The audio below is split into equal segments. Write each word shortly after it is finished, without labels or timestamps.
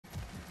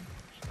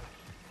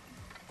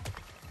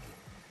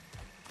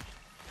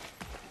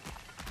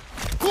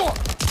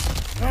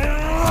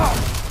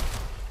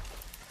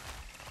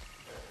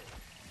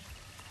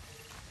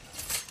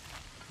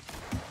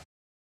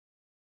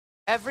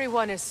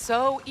Everyone is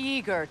so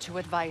eager to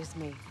advise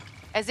me,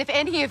 as if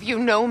any of you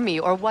know me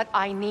or what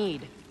I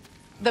need.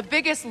 The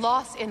biggest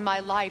loss in my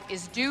life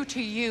is due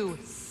to you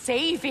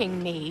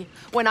saving me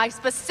when I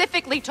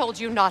specifically told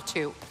you not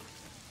to.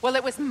 Well,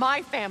 it was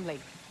my family,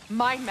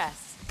 my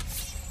mess.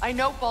 I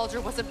know Baldur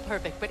wasn't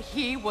perfect, but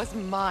he was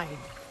mine.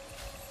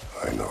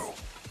 I know.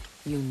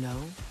 You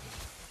know?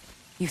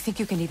 You think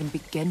you can even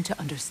begin to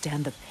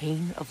understand the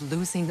pain of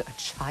losing a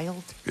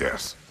child?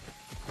 Yes,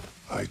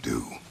 I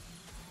do.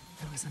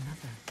 There was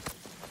another.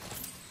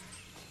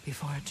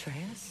 Before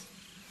Atreus?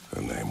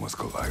 Her name was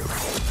Calliope.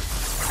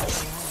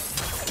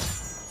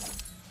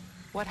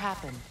 What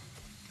happened?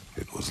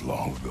 It was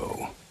long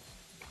ago.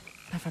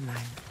 Never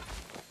mind.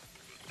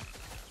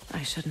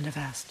 I shouldn't have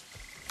asked.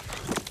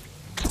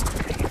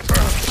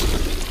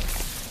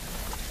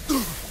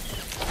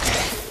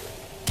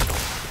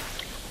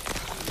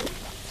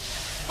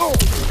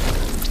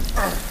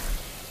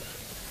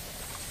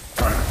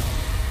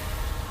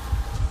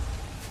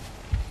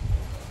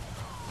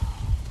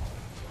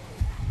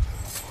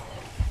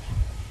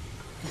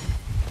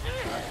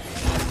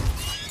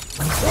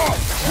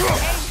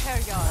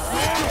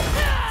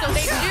 So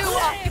they do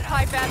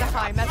occupy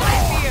Vanaheim, as I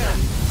feared.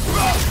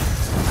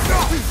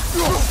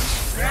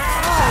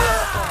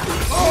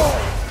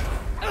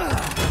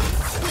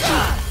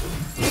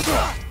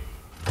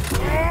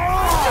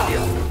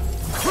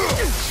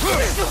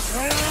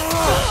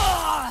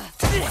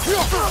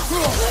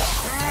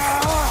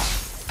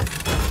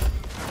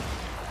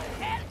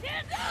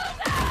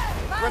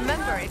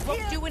 Remember, it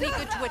won't do any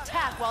good to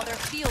attack while their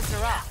shields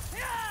are up.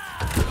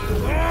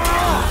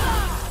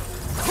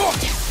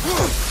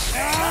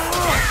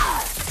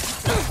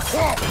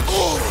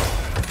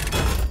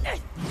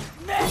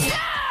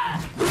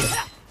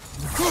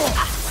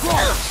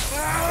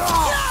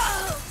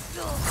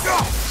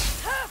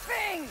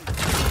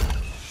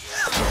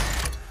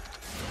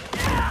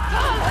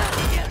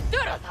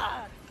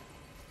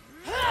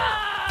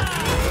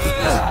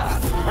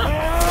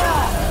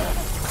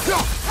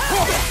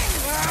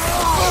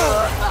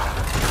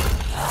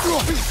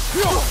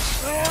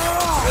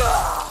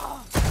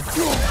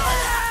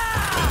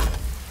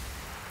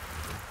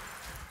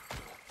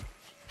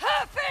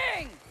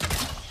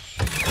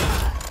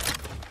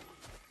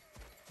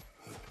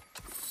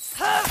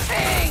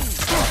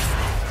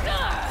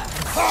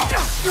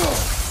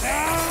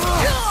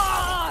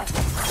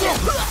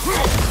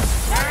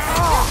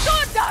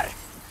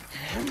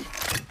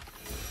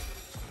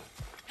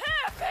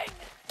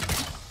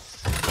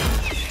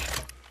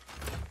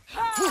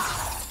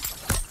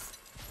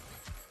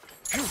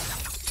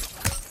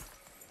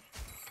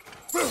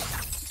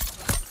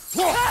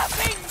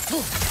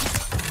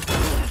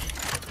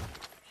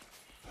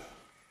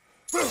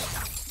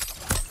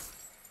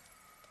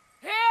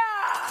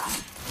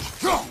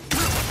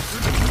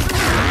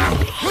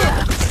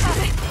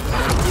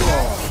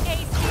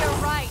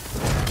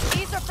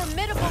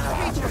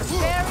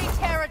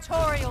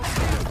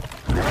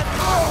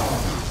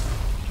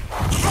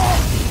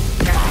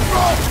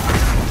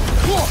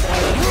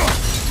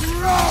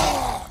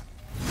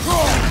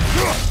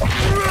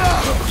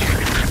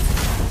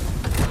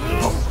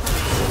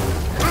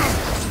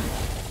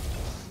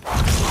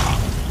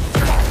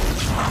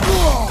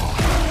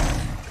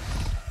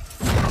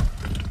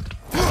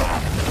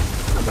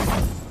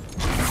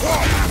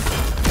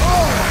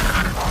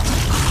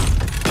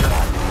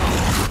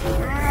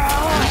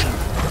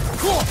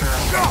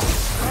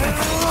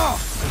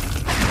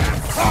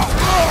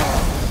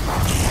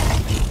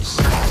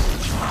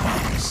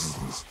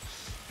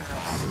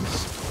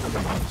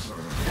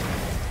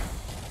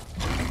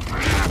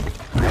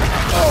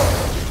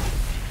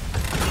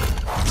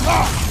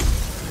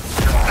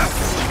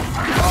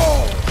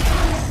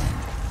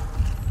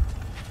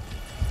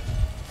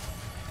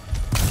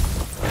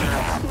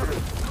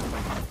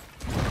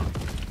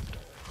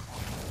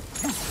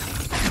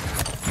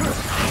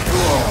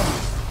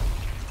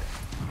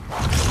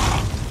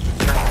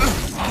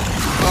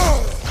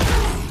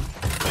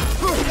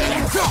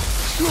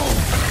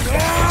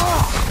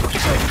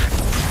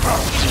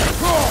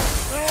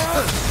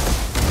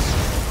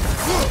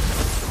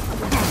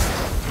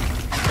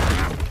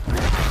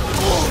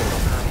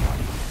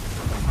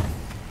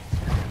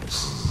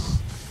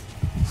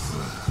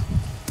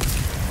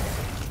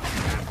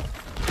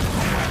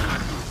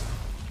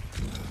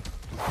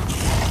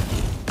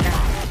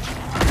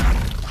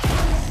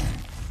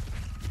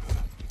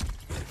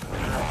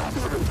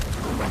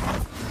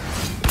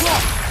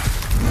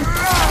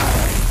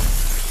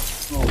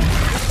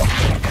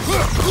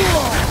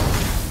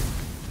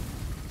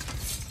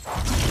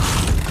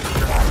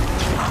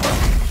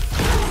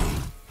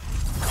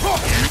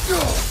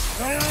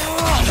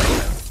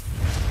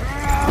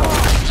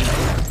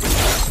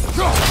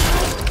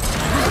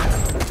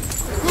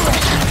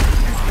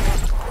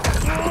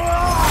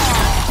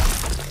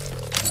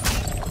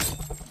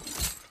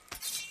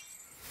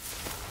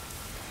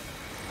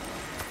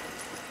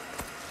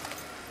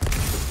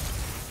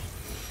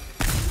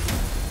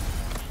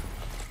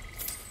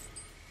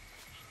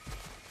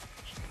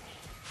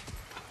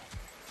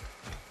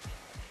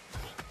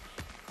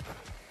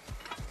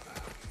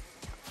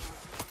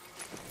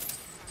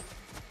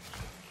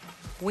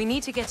 We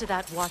need to get to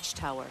that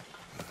watchtower.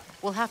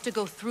 We'll have to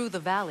go through the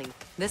valley,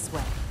 this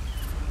way.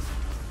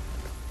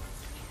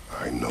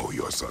 I know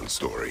your son's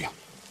story.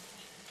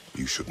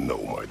 You should know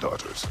my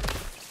daughter's.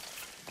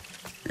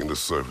 In the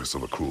service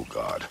of a cruel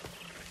god,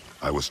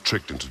 I was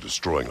tricked into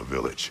destroying a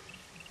village,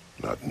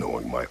 not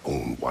knowing my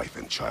own wife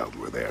and child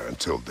were there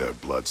until their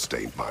blood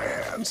stained my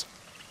hands.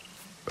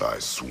 I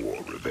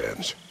swore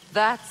revenge.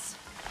 That's...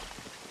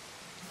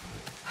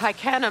 I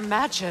can't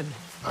imagine.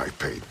 I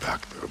paid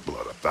back their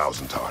blood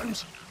 1,000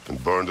 times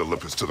and burned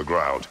Olympus to the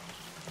ground.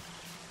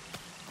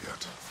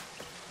 Yet,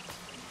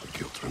 the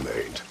guilt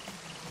remained.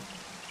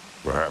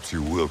 Perhaps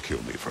you will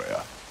kill me,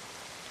 Freya,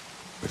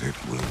 but it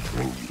will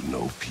bring you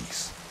no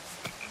peace.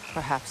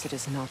 Perhaps it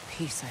is not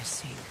peace I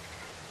seek.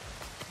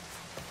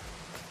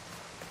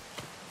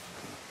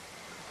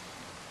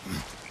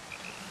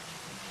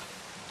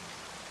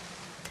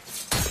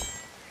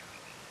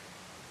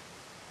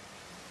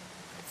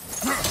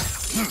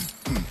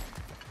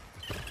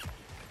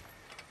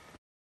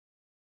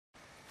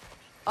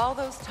 All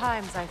those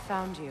times I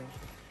found you,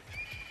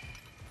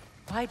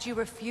 why'd you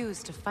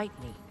refuse to fight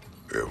me?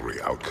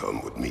 Every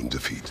outcome would mean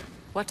defeat.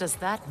 What does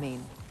that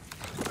mean?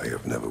 I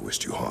have never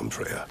wished you harm,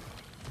 Freya.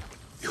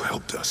 You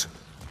helped us.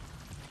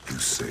 You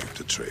saved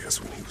Atreus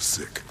when he was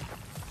sick.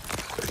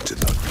 I did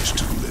not wish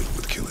to live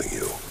with killing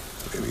you,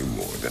 any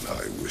more than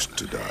I wished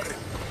to die.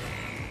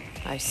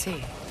 I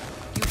see.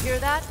 You hear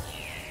that?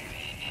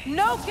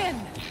 Noken!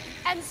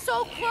 And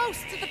so close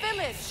to the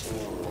village!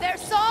 Their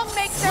song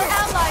makes their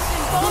allies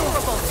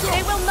invulnerable!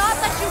 They will not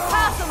let you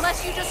pass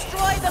unless you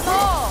destroy them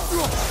all!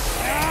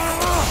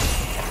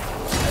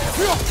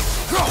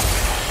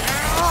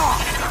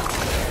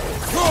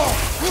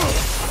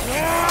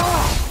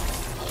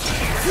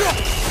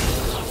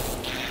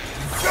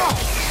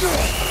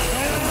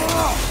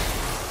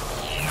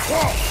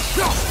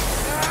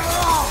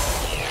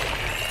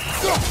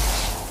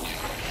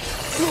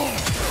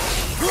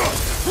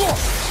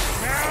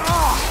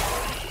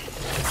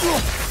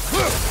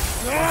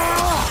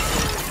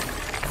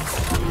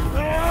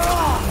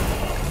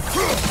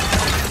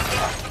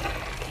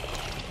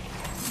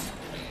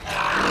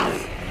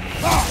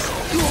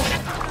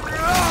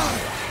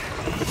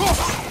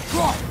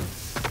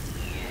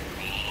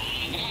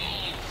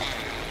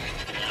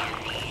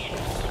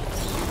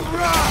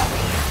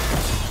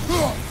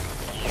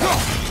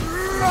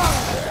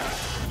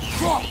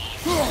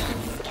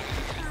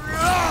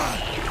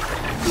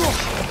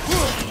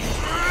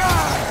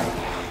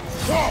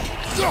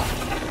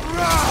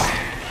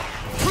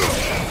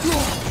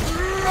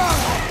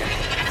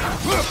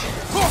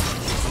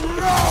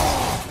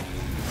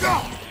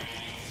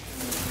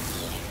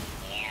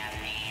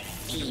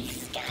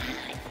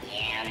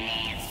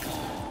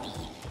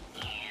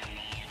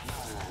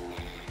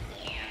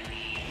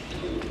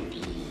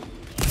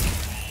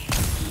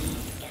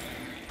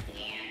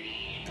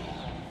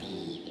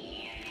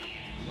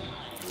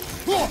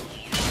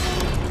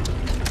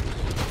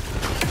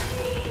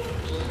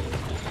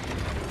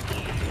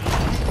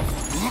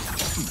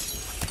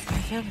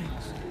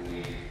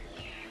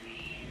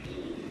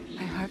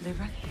 I hardly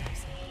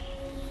recognize it.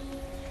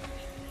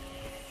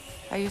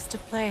 I used to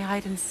play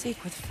hide and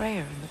seek with Freyr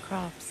in the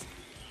crops.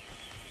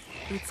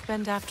 We'd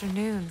spend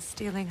afternoons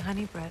stealing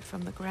honey bread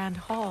from the Grand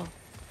Hall.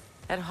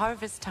 At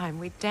harvest time,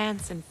 we'd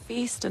dance and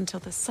feast until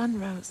the sun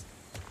rose.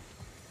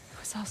 It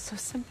was all so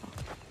simple.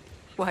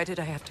 Why did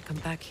I have to come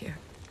back here?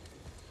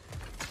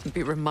 And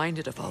be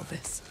reminded of all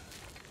this?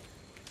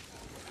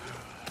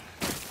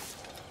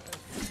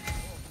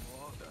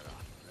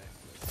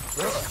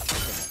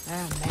 Oh,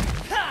 man.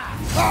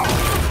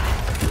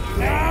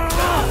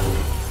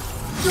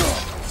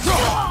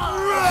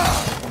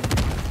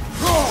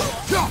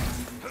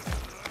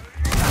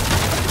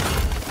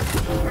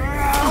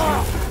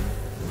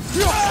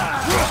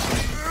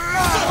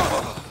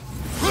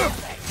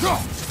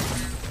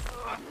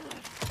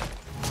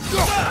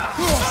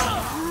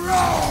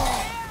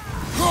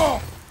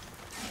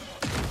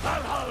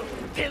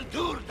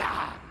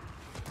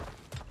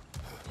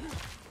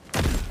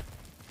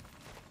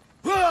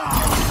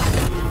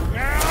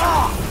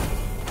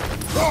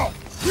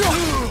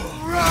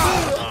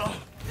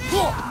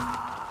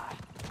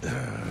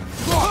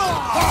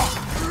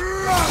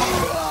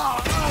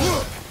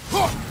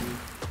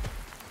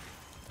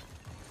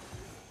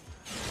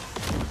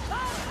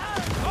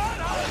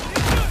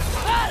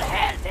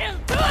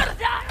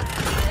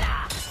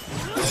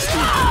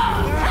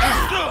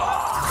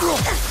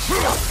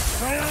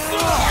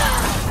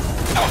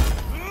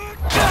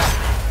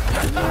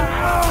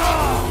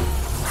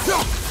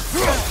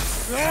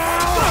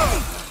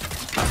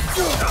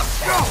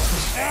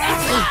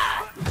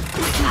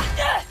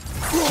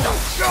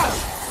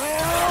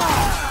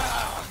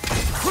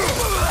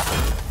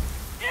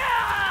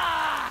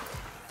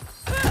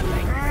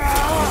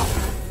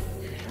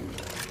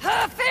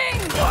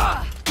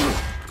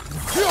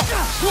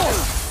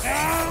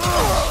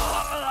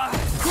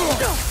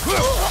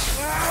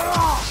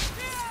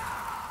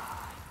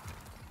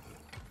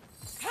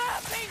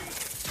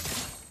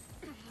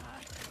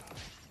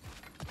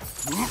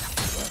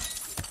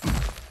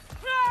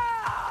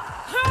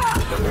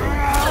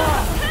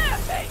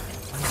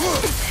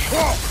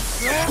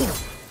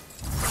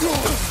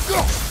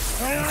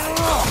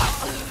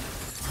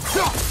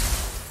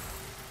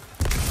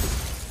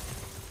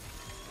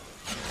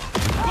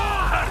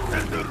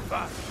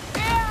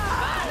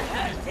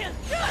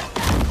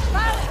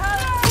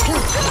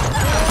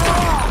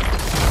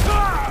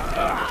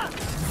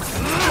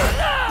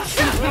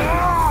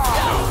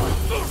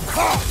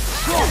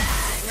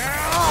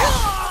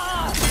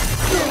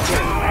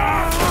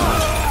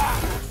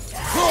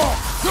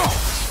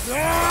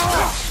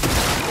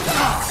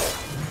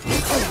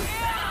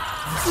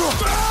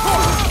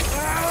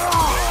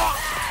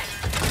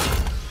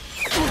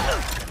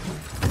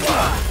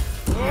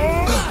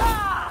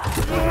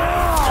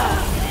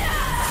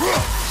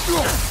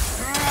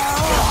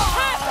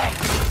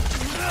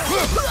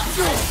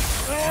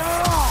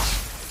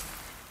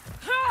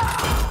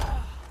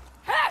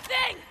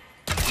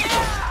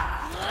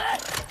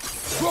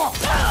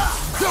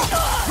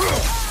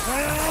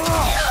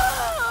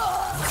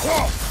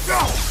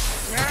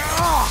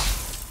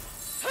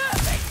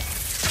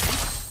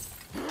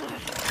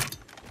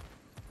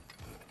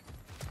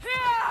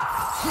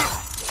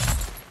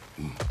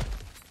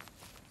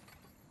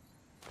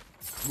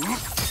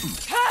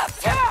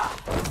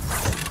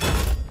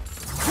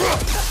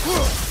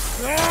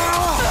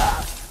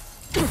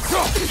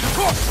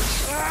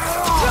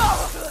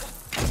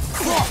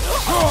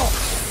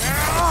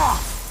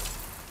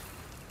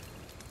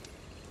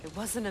 It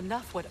wasn't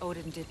enough what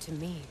Odin did to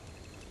me.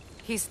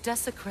 He's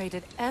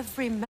desecrated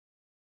every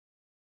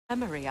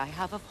memory I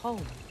have of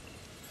home.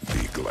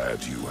 Be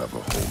glad you have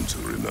a home to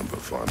remember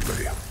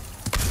fondly.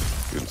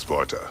 In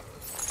Sparta,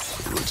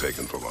 we were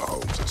taken from our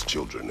homes as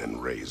children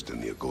and raised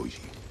in the Agogi.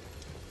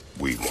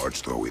 We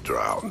marched or we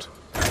drowned,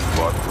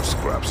 fought for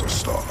scraps or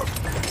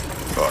starved.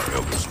 Our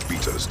elders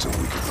beat us till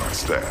we could not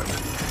stand.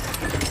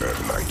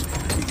 At night,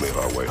 we made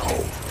our way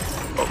home,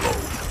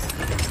 alone,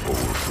 or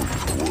were food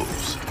for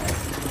wolves.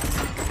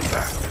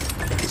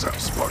 That is how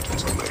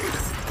Spartans are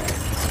made.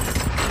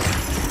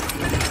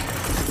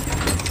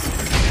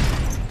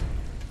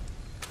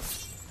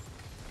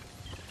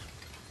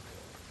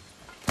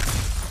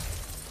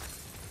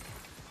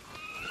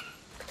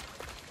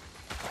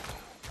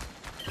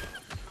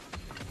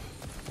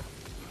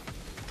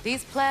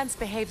 These plants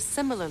behave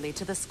similarly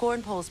to the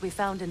scorn poles we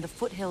found in the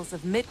foothills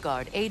of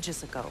Midgard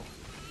ages ago.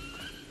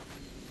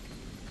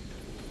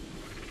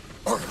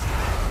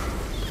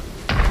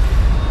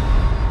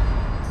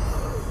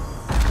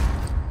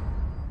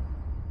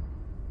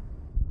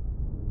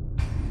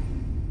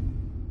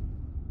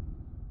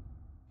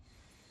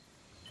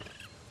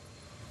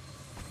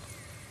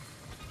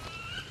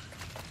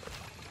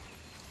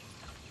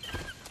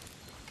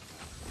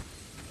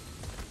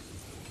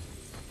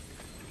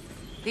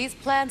 These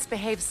plants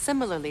behave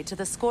similarly to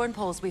the scorn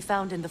poles we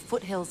found in the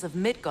foothills of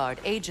Midgard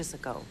ages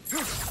ago.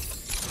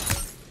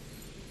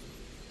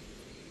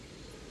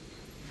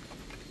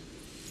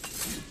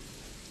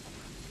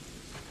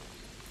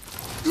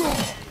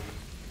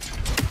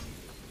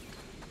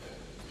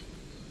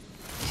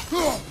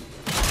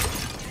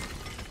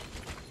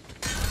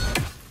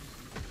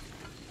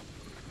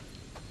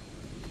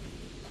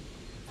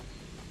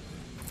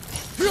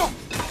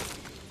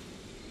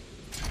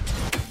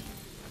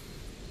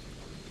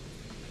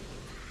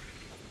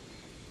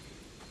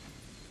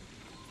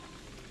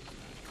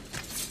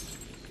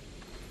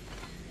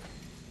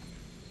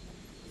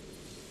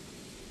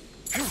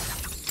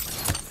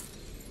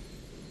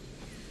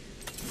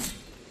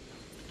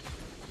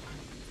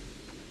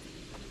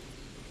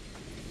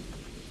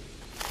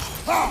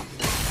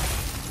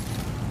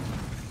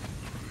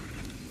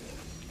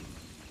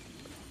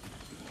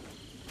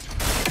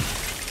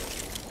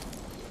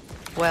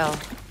 Well,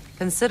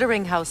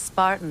 considering how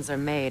Spartans are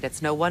made,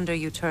 it's no wonder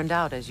you turned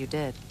out as you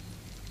did.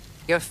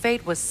 Your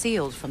fate was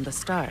sealed from the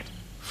start.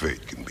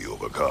 Fate can be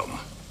overcome.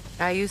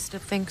 I used to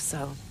think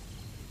so.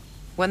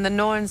 When the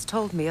Norns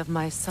told me of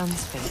my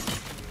son's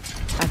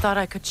fate, I thought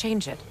I could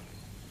change it.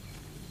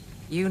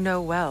 You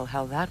know well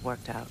how that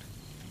worked out.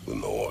 The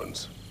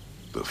Norns,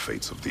 the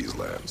fates of these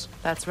lands.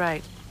 That's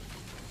right.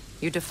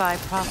 You defy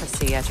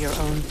prophecy at your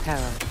own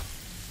peril.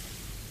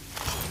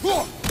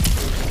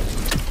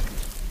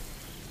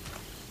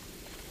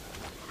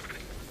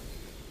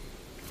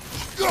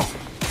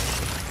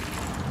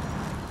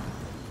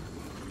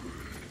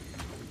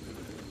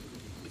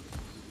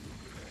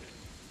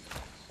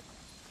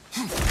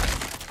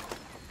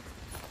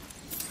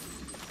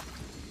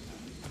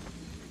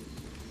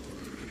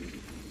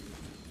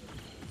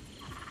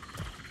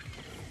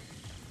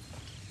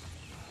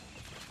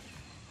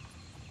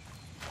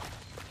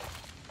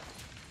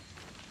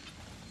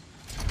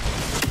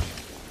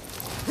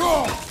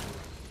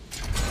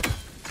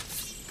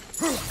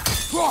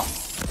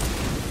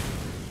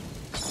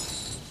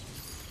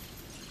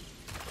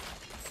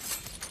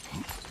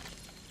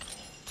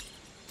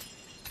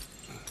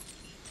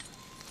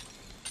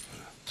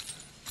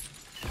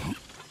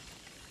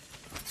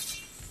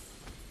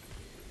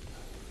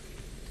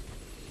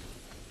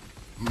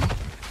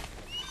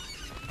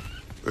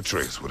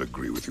 Atreus would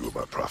agree with you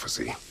about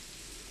prophecy.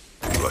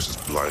 rushes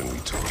blindly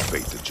to a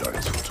fate the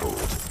giants foretold.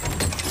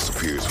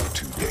 Disappears for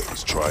 2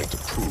 days, trying to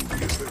prove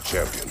he is their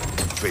champion,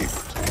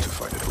 favored to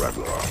fight at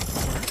Ragnarok.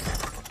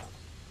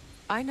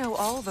 I know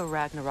all the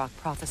Ragnarok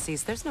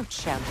prophecies. There's no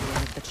champion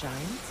of the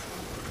giants.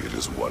 It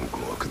is one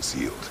glow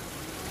concealed.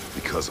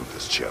 Because of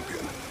this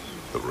champion,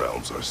 the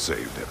realms are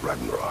saved at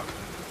Ragnarok.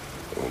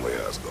 Only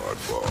Asgard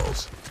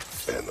falls,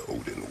 and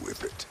Odin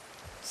with it.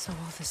 So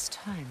all this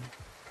time,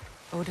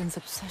 Odin's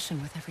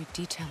obsession with every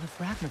detail of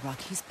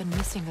Ragnarok, he's been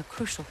missing a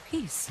crucial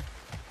piece.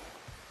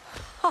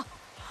 Ha!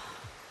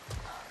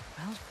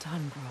 Well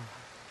done, Grover.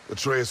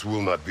 Atreus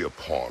will not be a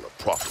pawn of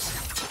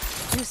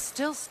prophecy. You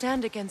still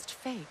stand against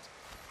fate,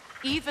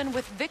 even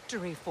with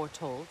victory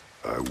foretold.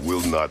 I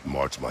will not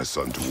march my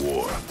son to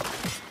war.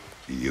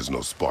 He is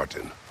no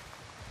Spartan.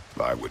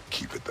 I would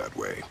keep it that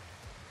way.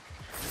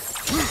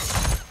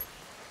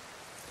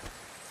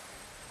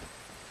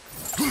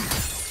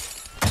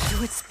 You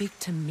would speak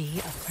to me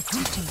of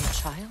protecting your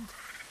child?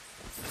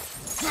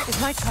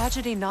 Is my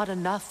tragedy not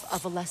enough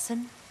of a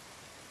lesson?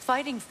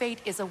 Fighting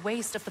fate is a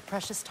waste of the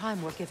precious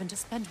time we're given to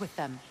spend with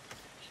them.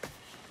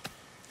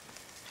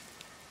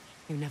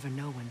 You never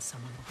know when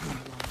someone will come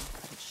along and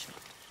cut it short.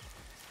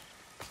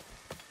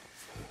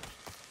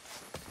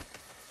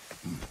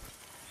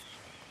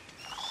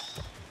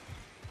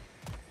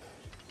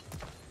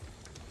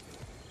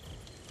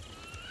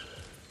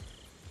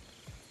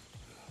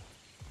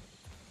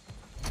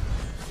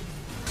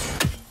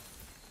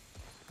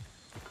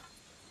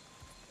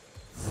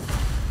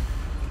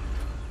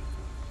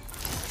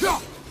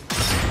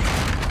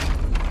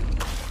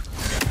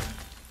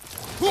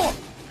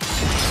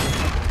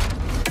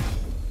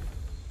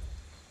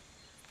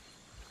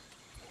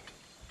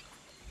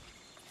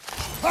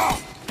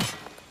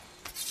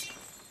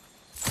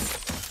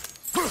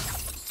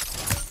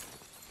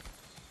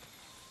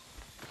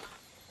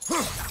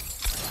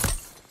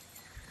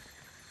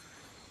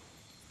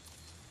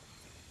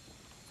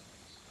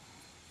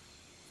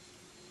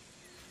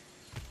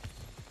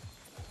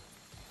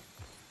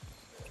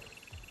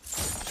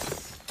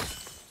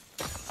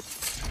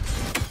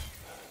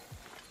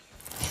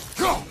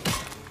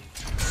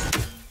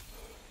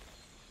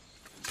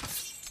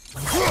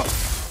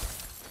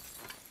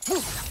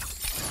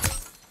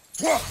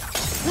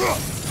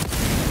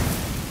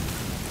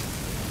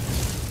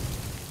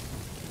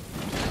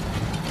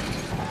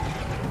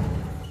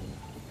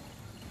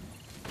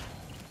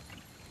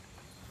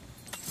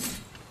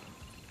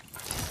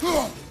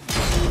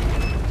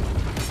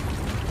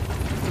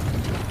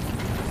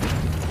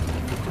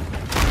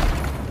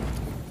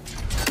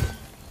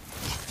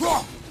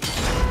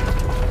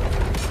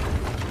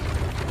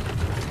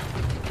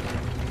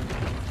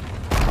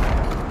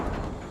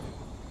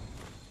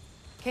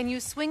 Can you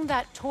swing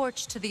that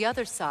torch to the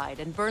other side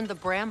and burn the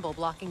bramble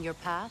blocking your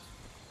path?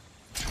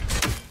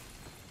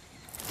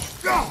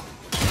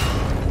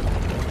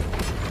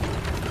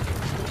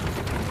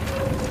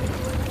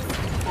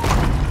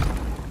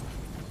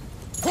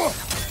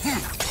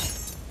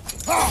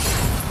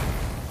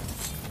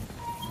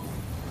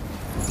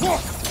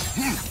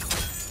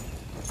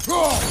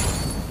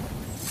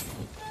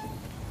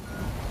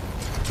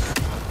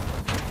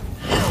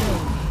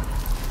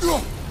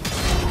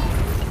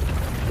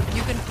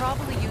 You can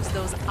probably use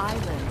those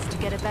islands to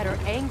get a better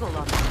angle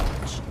on the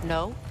torch,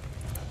 no?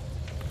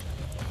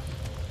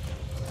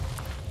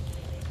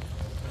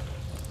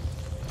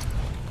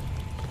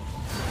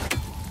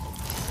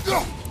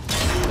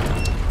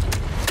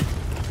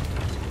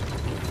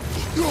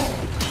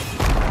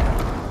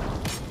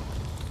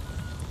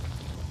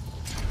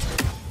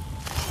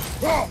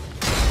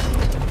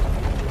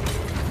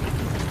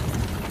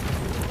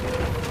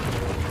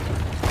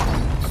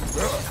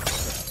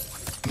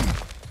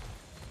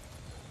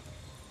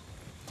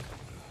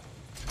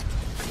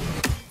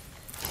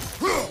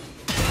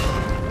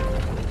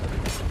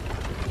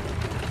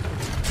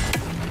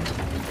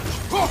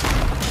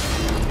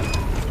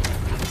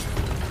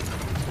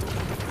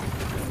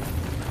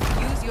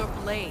 Use your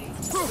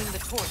blades to swing the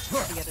torch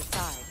to the other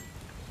side.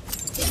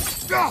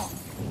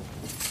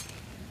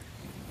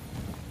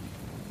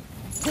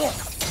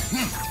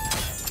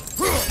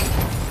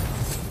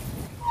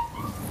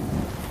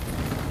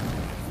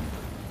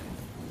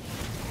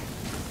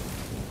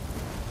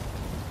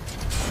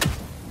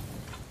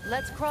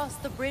 Let's cross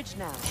the bridge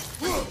now.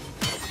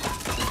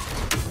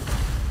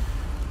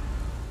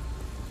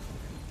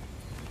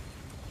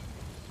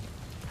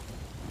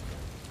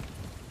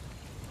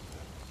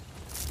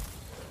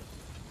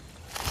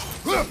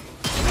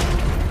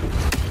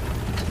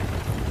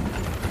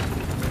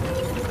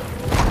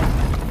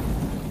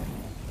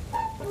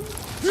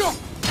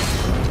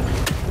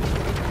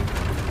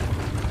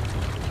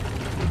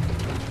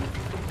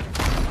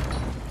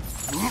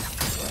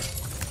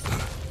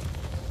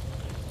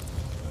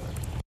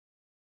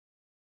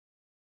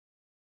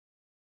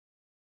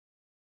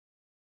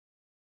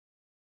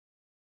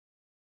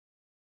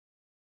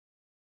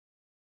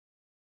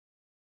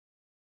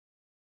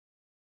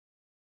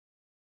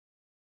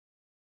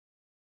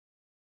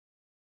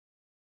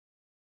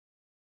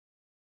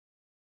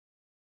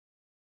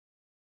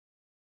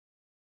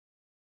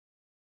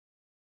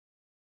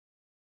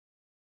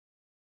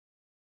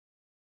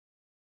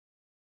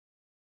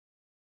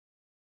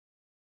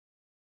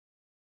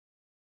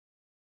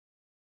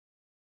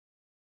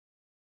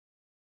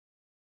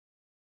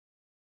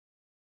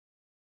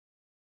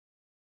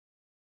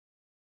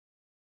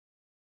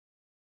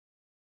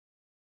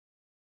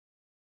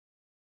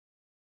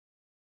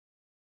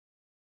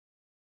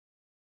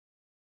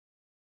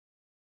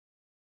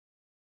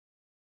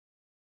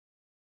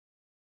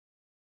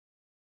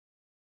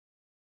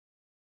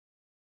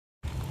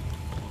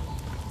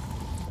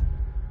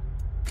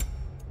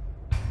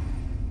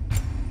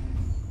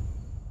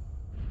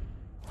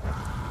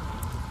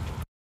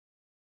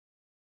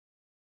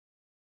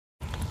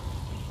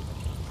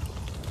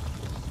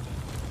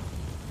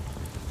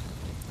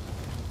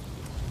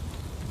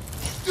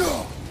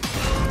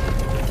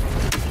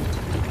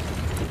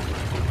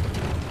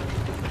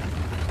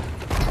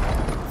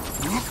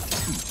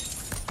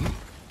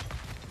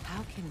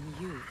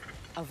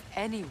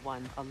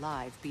 anyone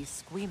alive be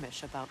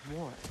squeamish about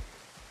war?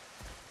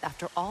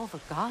 After all the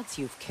gods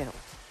you've killed.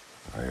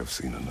 I have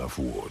seen enough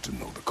war to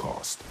know the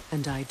cost.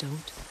 And I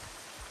don't?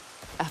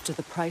 After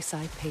the price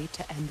I paid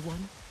to end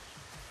one?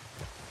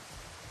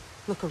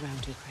 Look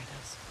around you,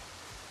 Kratos.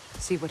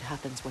 See what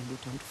happens when you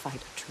don't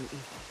fight a true evil.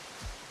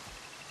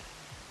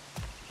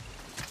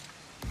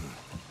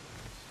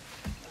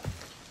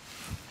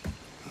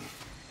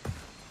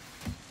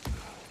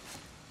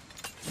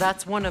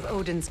 That's one of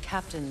Odin's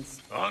captains.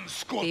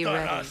 Be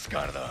ready.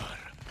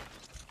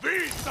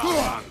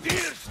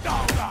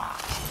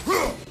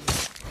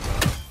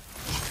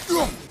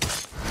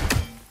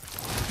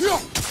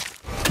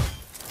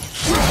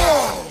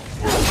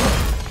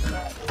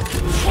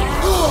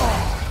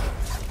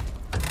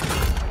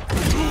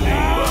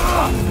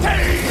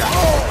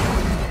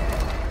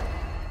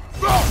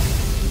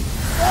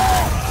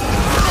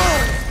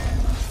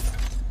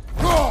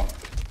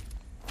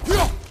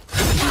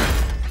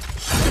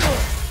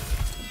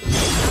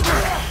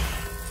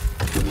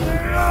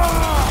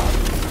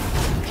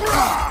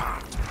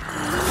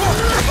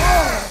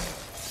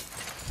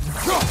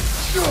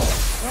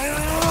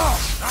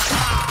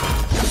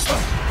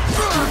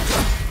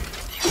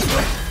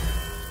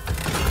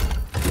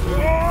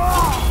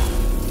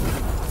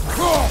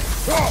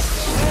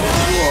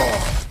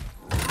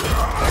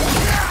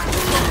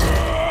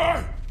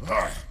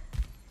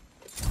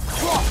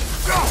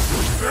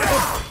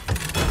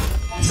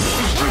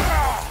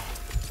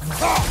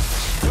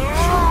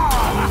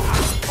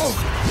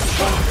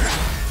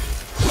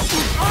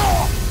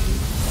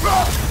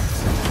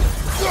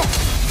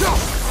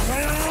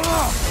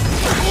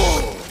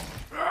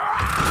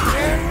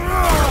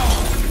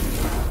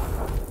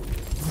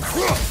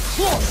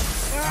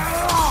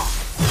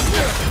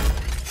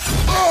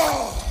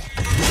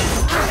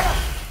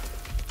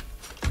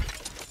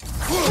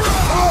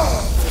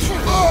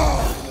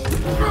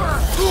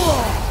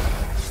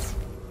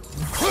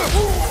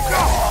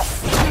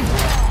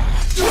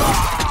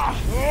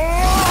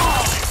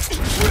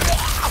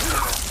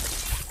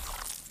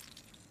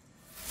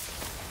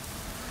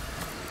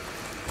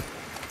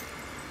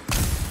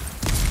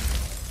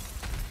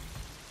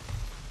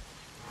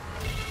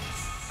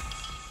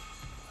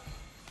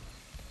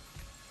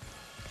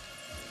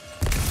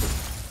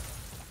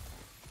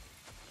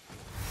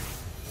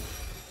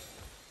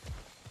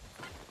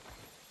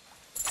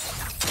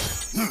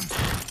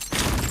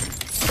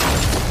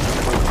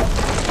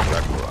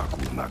 Ragnarok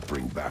will not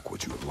bring back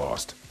what you have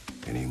lost,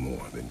 any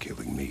more than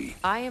killing me.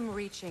 I am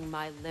reaching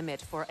my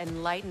limit for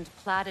enlightened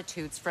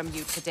platitudes from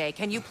you today.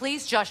 Can you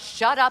please just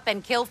shut up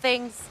and kill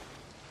things?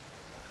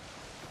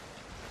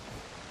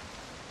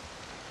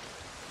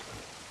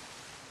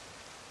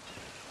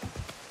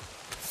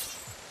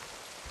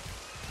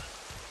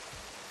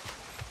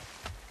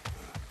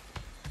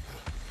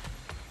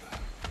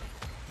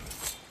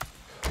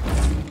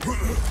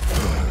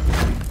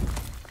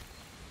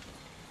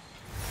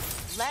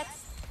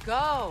 Let's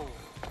go!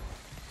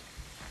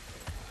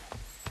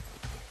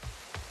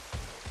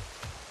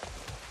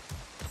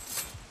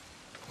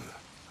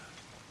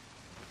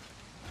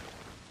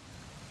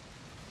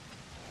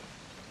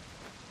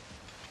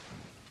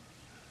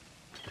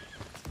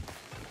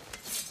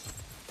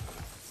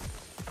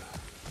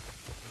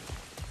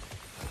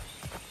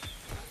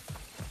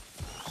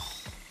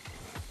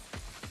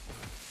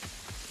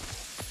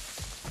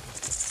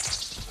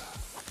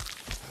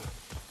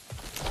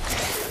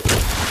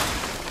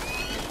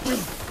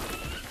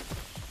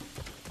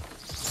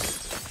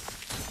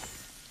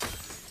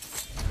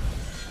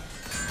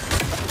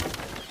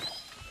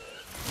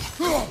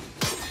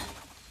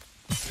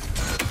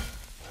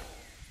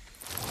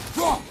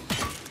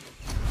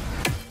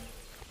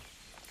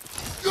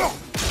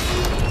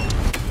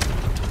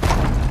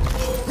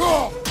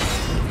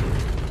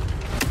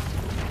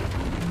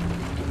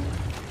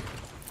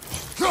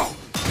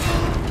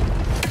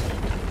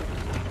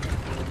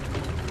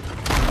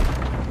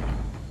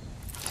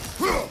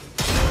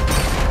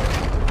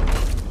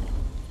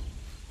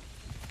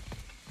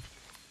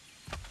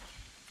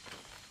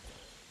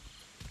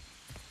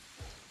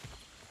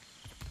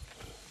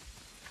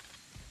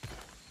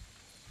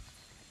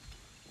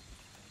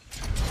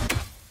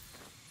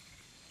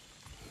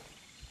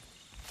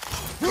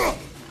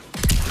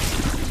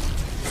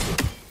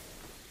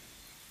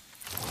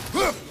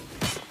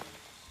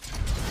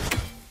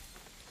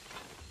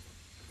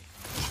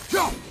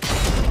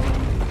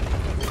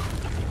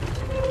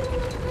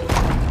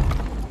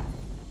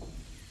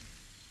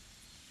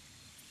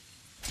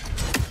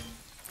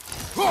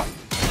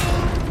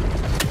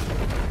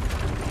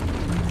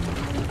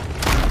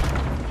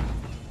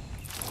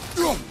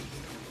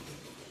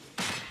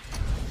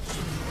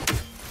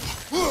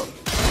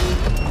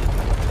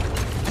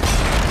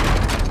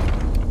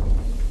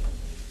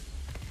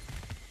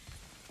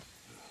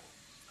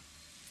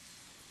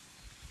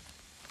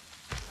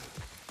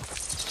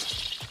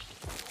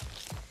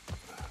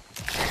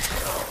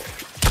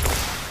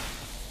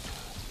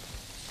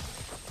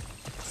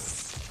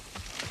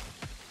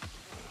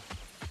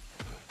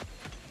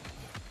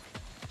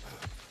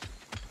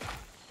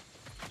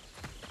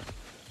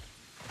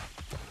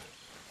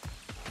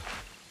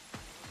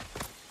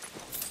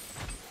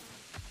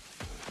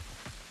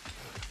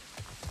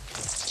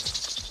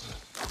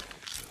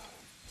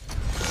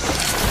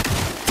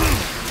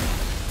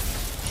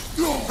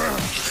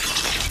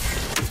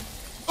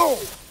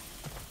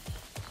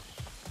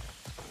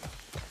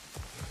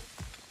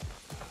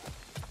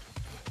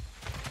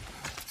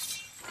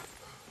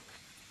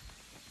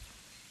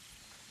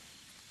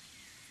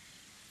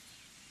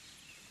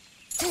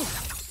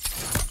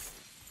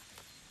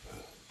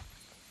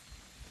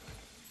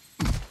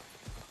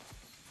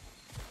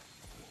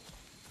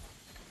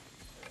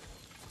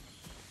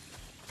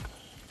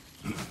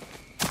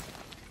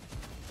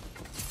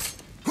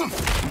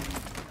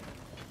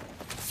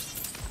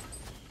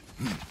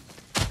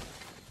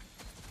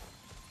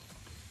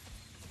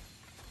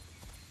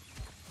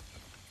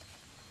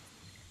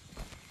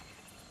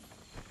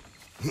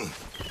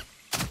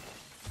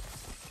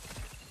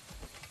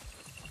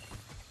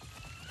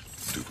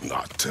 Do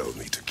not tell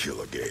me to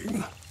kill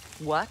again.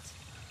 What?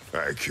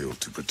 I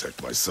killed to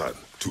protect my son,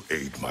 to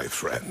aid my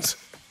friends.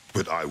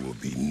 But I will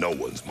be no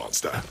one's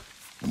monster.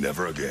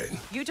 Never again.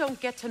 You don't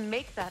get to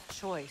make that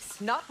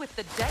choice. Not with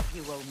the debt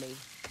you owe me.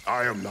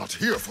 I am not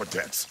here for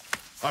debts.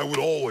 I would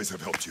always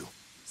have helped you.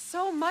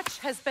 So much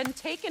has been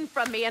taken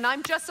from me, and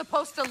I'm just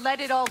supposed to let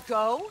it all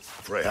go?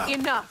 Freya.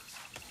 Enough.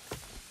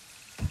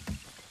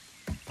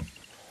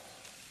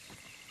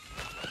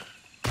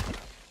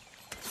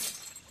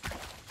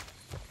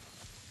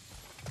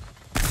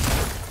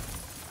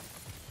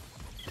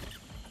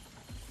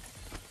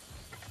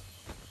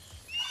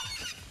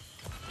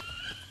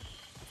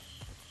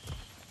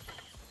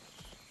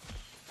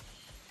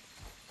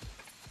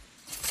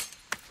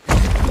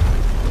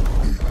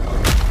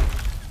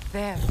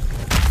 There.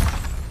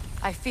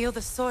 I feel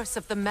the source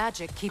of the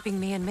magic keeping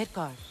me in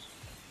Midgard.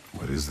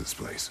 What is this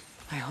place?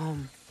 My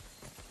home.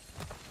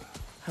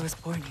 I was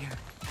born here.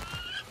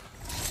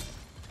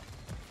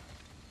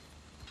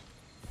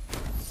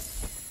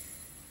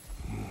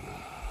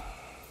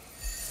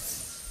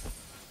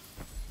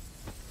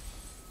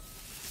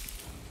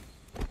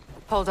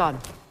 Hold on.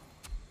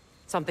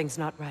 Something's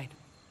not right.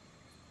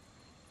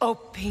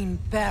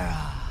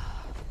 Opinbera.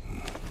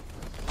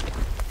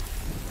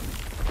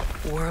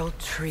 World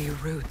tree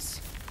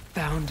roots,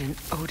 bound in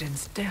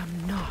Odin's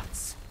damn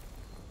knots.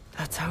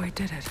 That's how he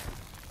did it.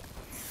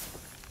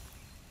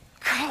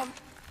 Come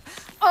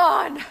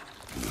on!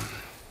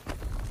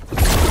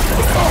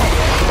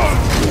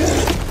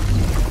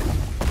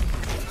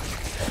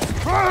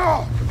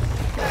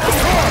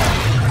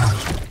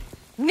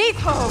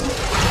 Neathhome!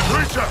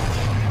 Creature!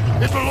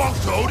 It belongs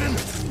to Odin?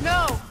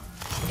 No!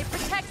 It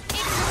protects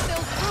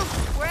Yggdrasil's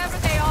roots, wherever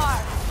they are.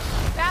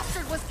 The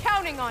bastard was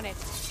counting on it.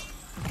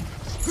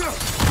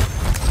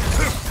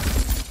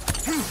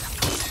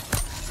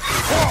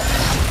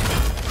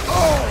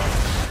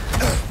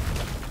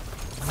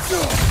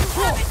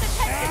 Have its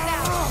attention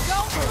now!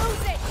 Don't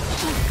lose it!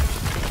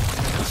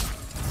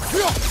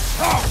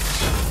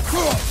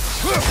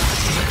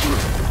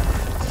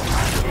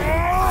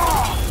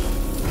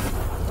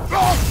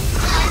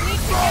 I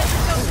need to get to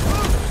those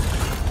roots!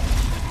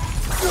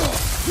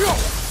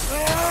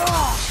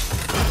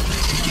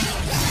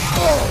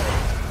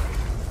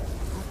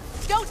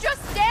 Don't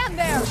just stand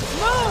there!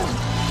 Move!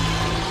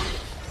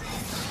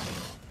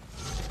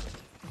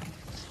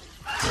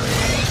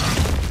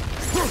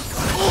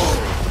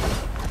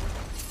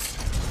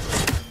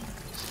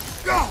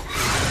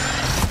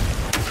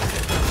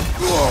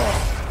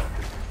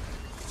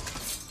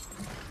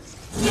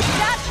 If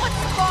that's what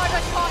Sparta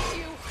taught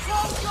you,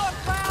 hold your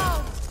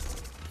ground!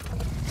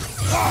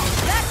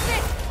 That's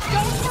it!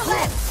 Don't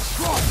relent!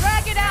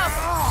 Drag it out!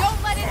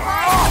 Don't let it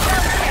hide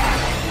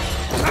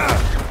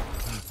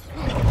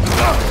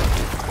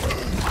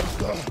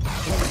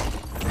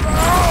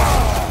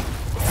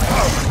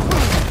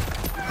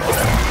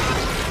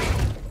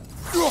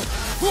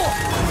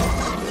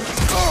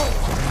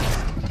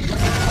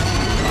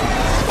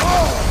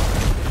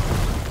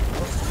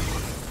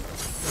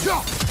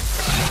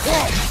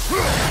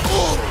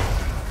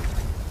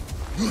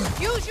and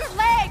use your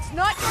legs,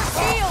 not your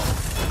shield!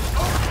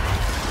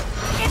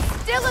 It's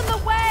still in the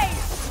way!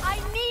 I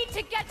need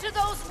to get to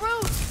those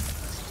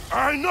roots!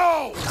 I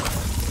know!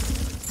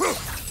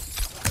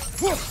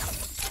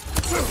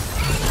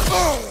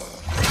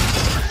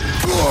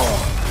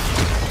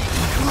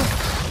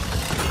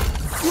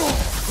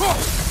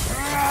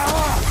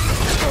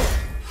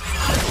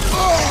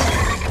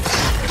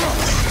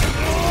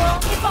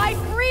 If I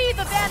free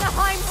the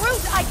Vanaheim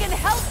root, I can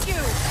help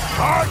you!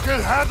 I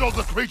can handle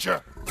the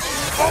creature!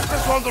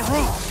 Focus on the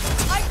root!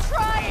 I'm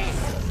trying!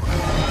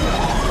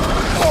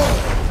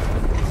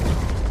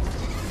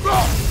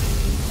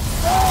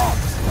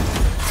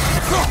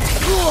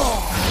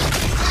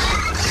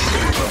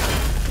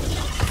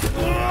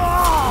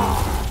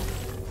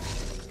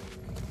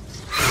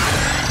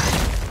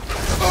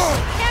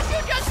 Can't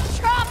you just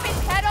chop his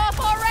head off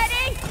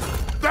already?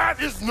 That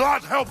is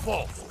not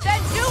helpful!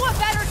 Then do a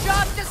better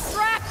job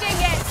distracting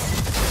it!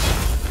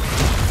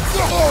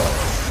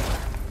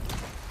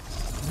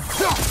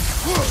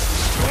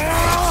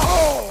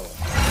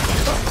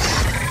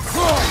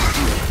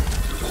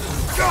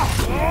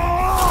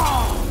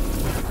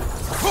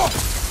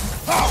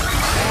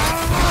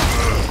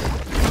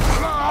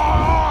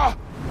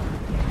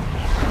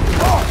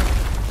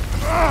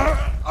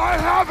 I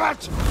have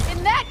it!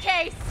 In that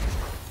case,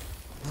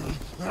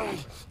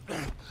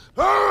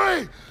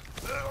 Hurry!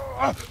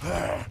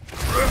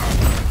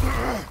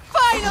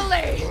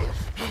 finally!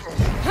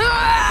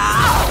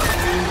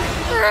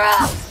 You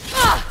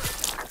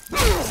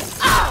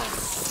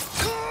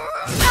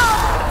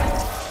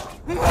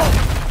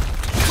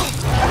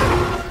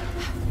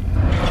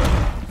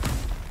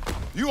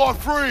are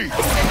free! In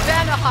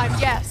Vanaheim,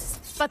 yes.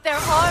 But there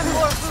are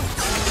more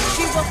routes.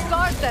 She will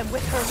guard them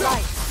with her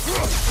life.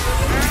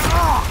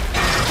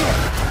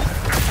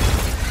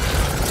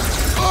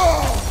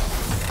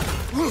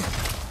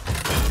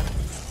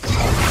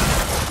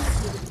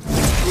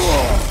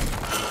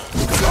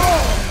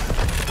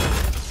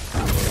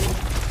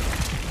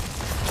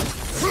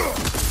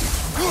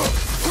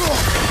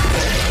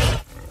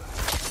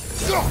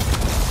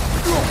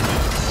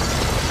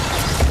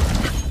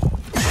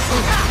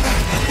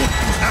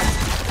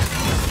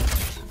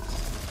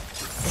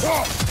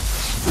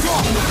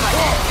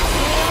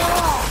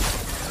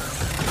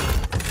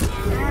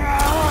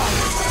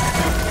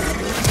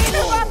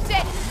 Interrupt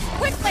it!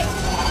 Quickly!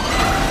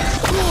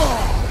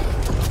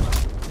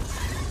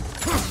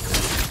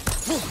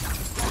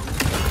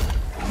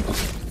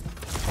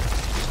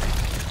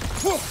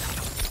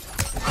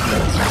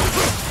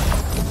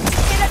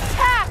 It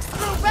attacks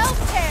through realm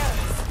tears!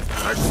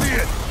 I see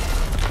it!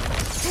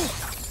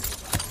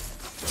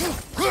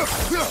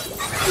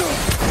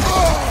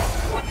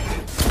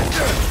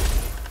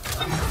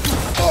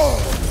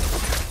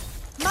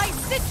 My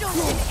sigils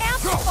can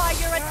amplify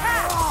your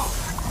attack!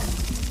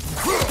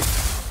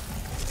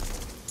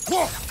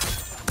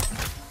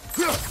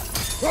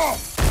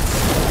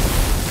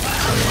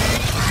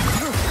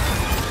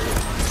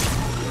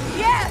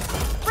 Yes!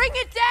 Bring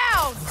it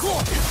down!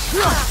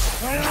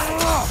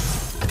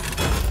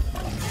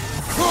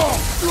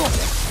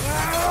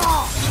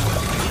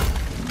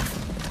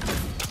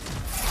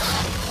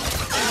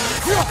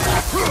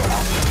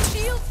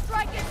 Shield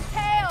strike its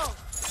tail!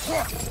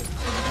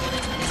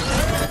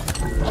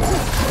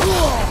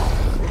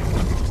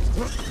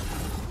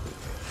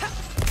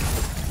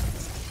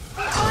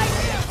 Behind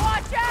you!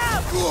 Watch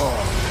out!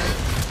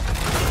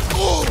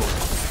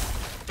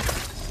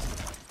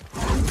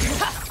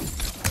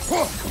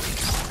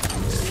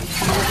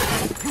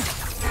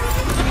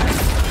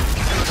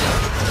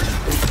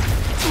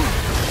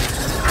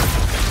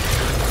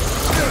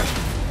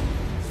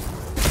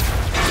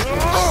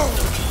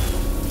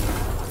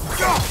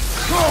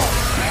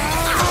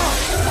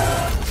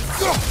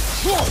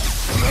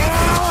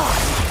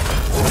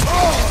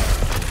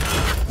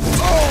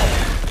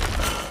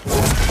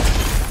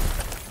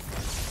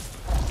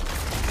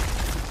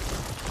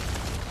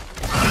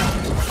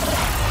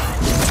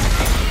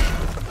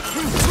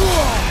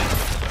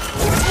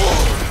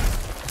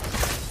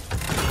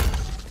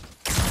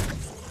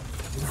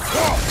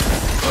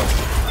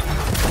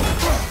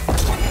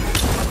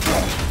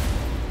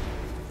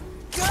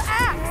 Your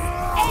axe!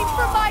 Aim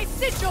for my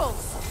sigils!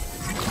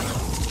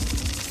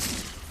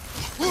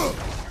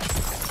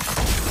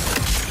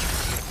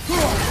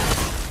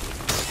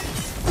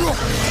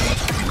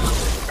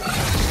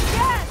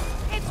 Yes!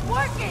 It's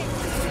working!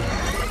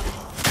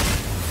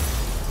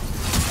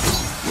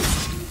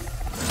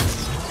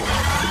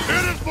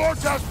 It is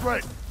Vortex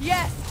Break!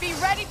 Yes, be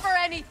ready for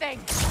anything!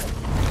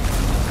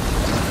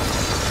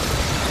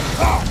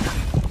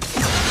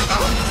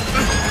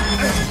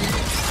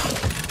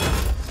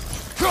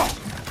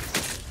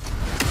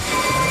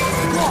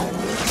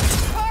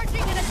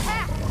 Charging an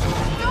attack!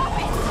 Stop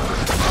it!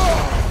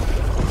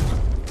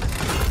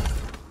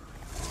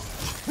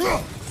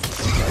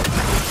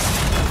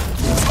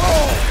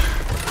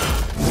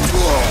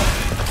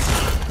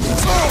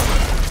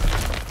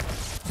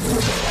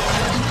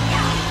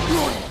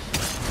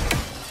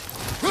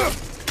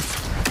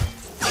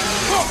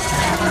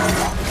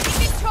 If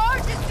it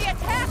charges the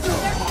attack,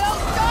 there's no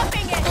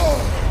stopping it!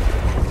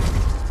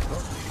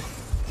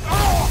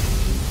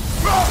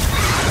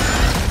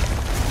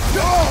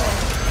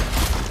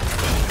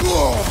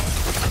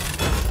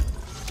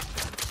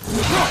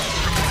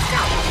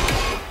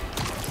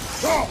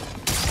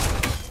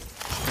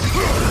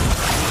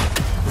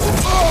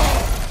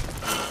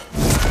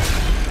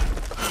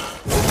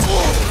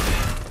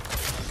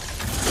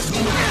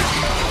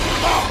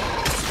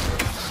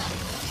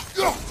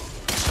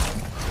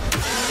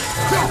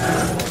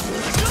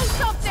 Do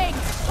something!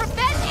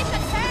 Prevent its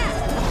attack!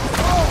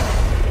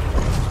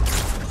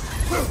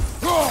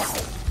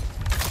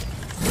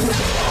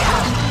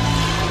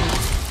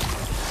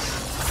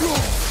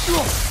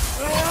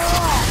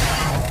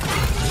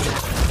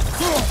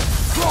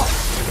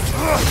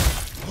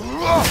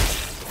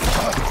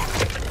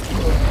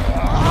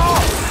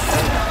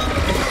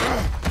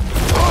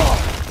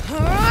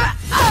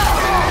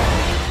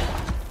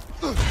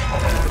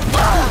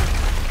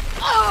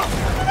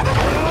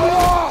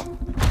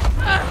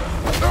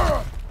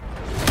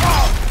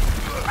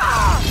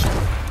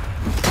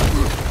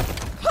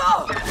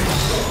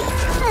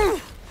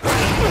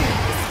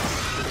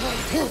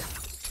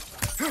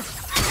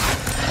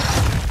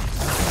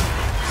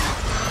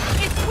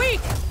 It's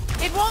weak!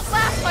 It won't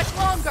last much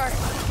longer!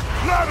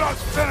 Let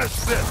us finish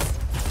this!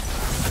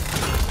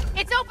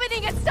 It's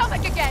opening its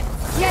stomach again!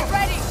 Get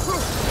ready!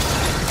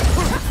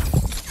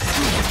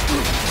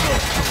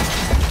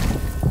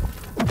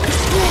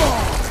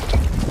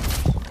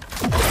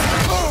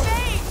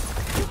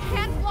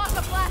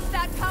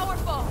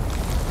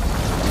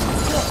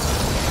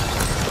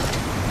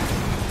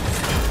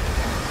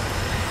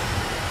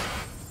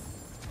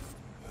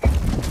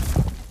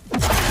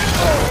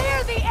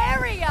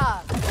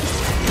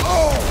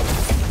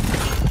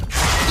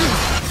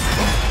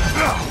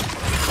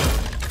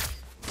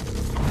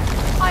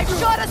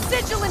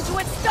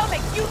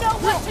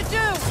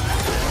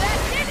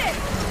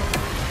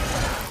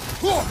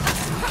 It's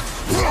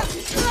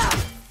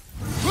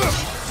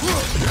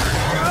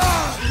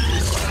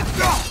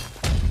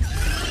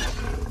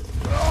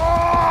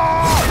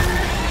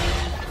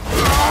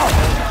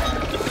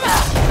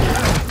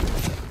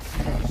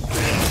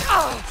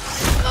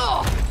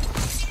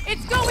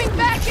going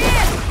back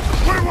in!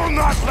 We will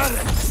not let it!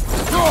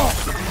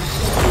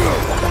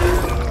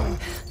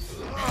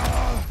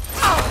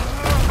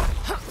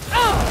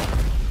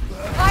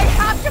 I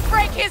have to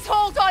break his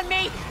hold on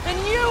me,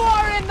 and you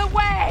are in the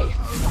way!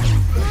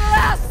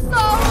 Blast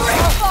the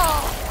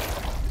ripple!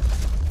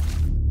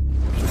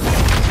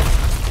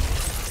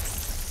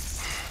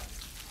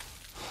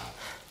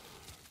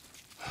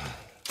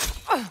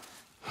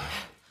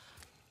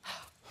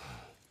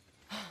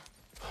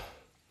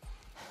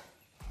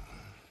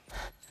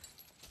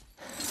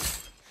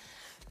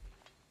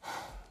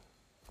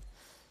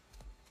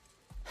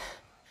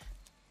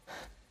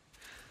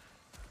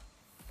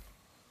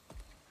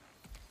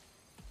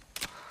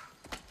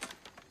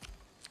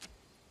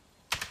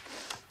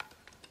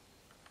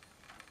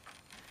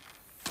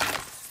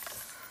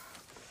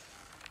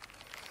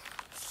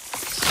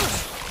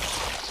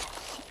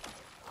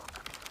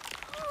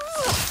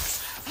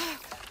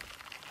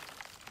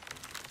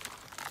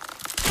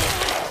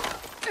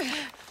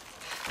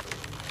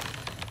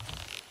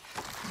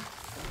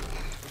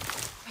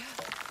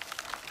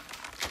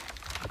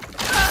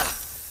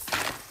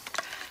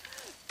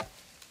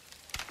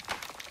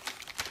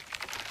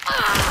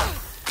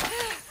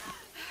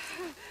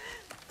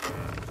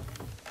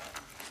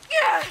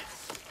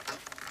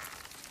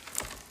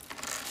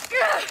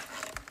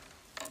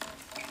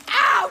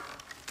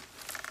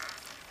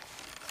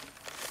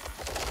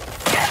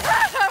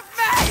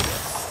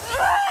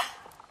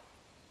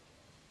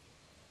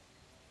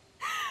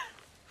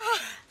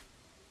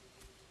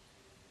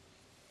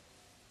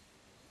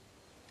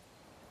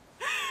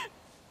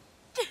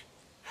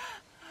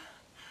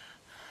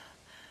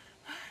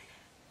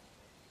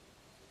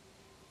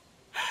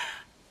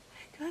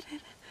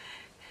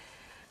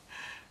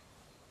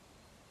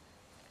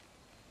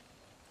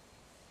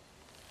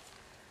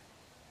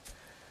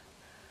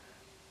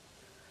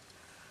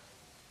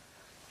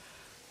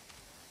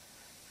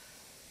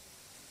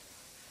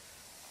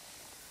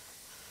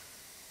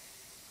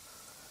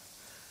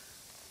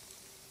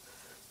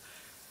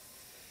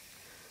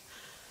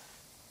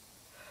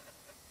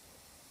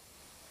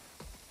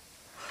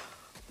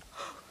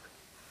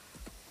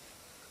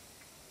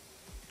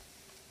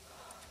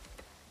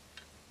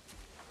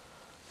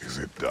 Is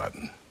it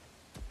done?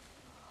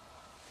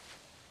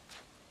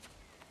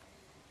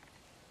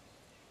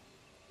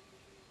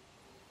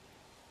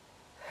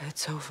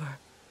 It's over.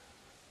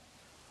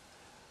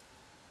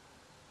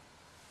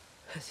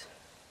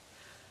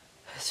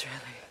 It's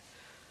really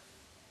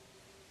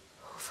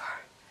over.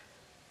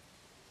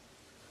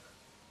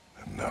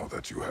 And now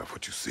that you have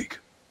what you seek,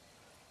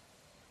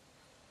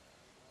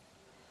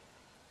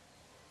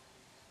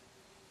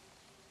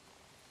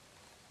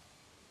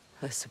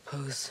 I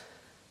suppose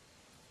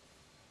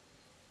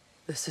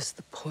this is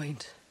the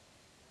point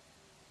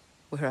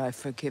where I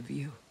forgive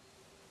you,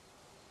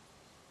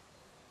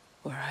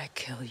 where I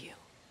kill you.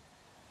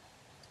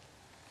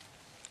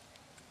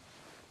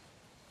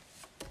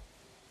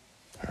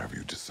 have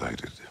you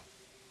decided?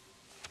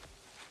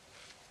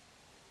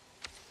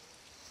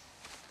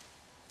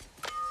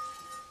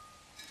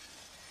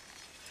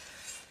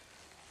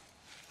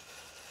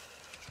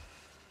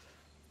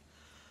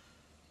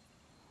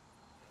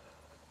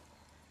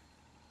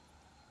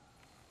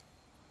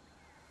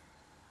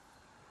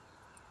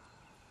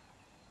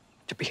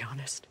 To be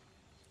honest,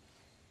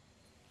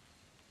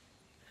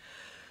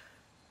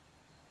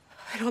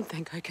 I don't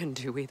think I can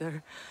do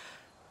either.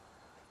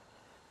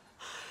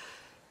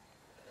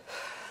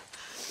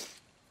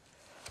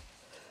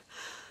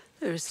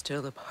 There's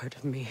still a part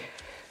of me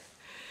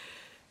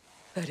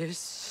that is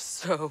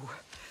so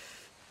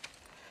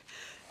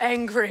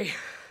angry.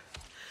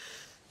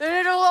 And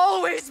it'll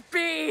always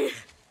be.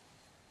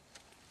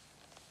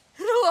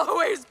 It'll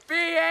always be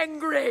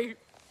angry.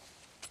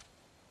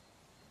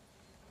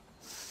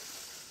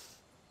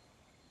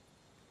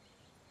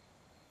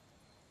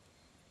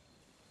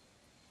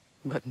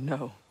 But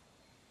no.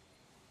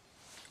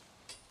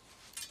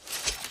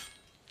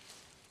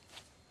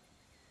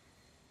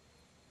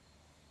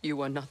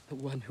 You are not the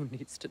one who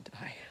needs to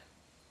die.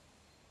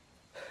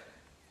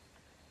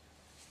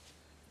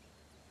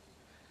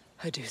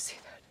 I do see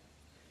that.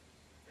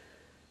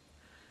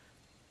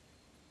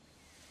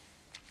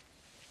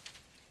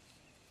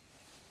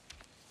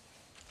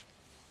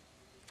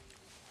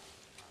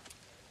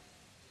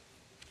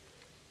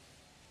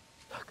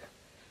 Look.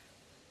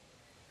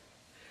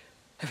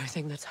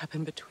 Everything that's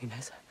happened between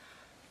us.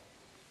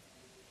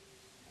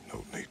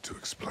 No need to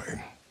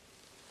explain.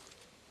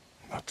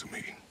 Not to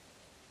me.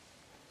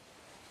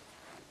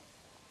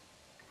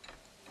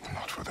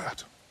 Not for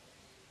that.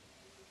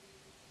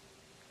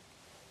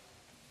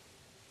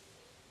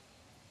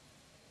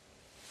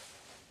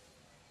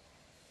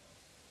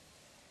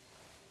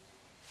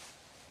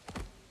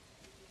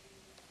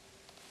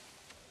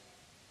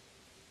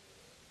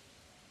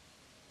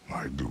 My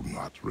I do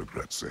not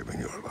regret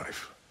saving your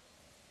life,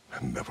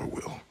 and never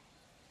will.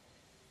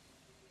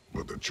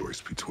 But the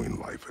choice between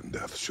life and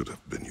death should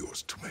have been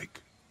yours to make.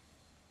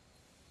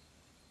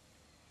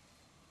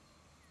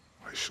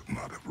 I should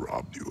not have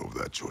robbed you of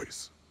that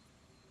choice.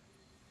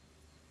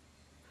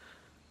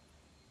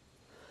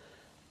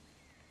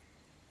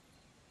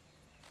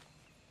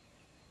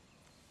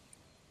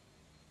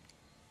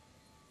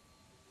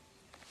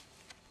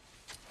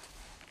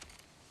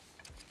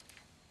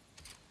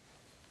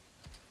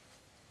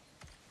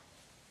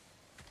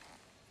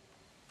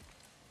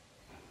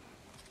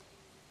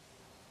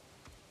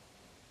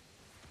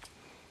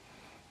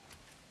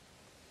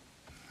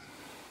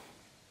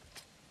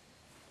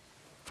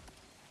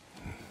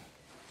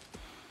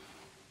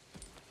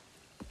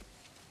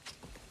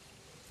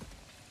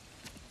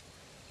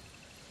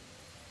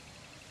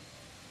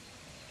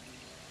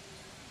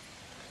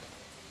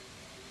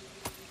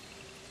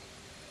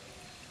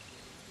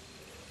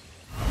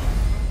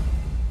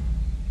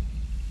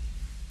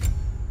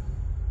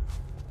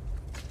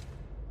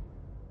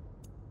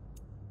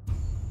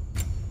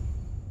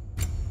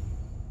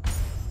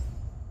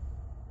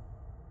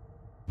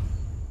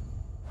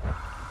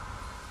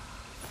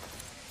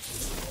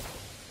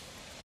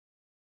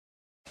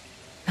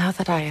 Now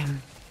that I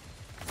am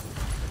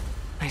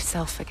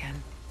myself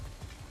again,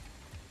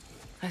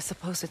 I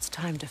suppose it's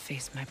time to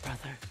face my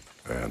brother.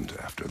 And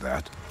after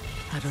that?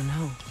 I don't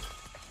know.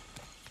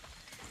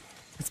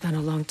 It's been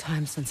a long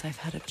time since I've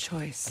had a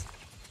choice.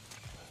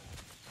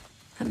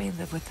 Let me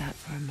live with that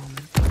for a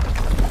moment.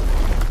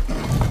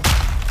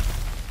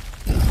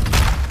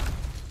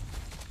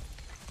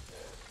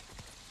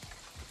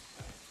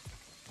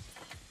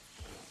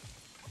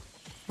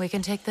 We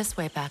can take this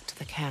way back to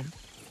the camp.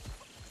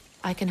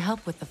 I can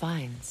help with the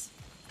vines.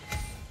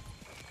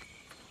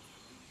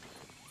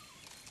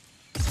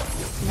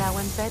 Now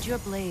embed your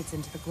blades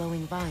into the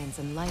glowing vines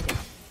and light it.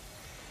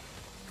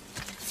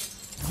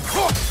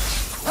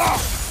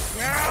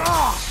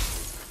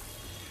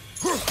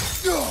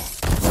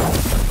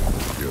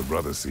 Your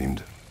brother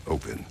seemed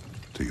open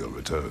to your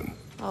return.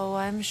 Oh,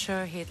 I'm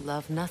sure he'd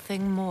love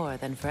nothing more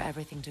than for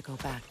everything to go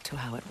back to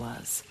how it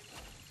was,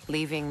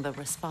 leaving the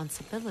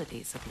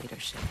responsibilities of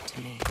leadership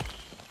to me.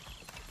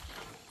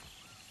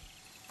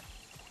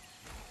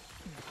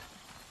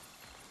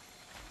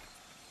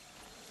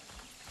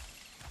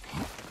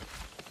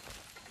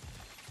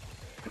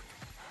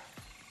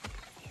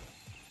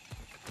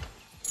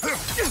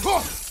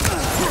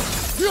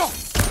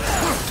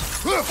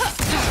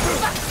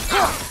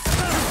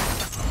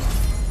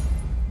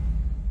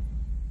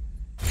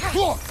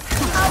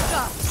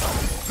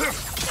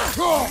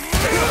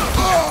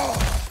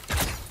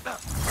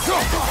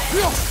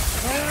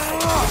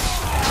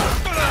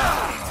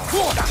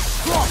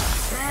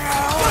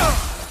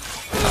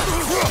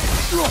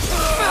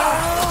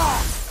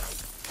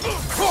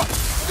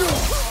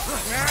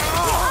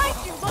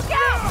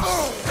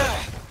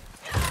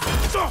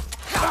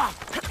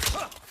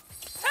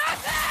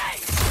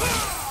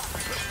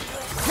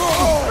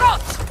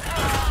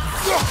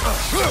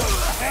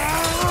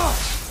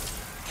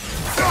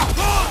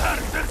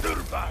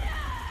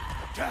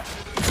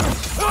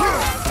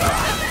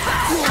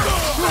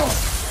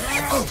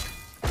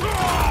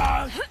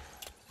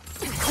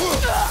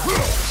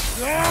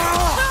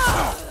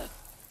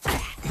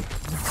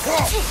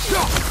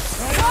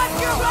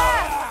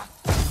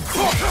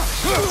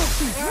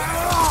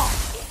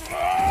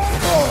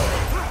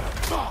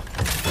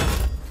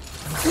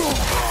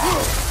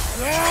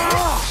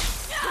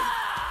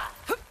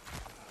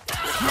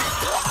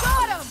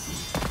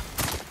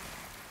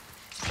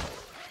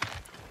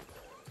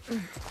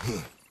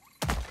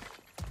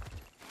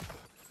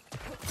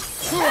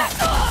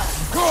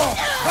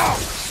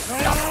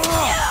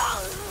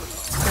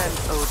 Send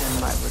Odin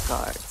my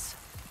regards.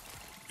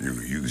 You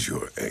use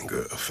your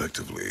anger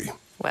effectively.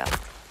 Well,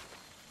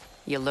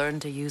 you learn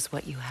to use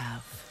what you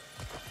have.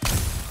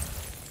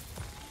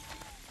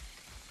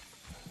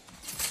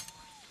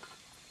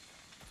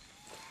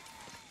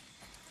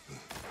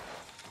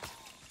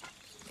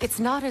 It's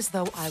not as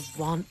though I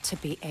want to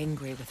be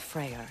angry with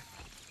Freyr.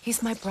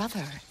 He's my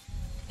brother.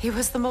 He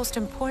was the most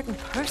important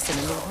person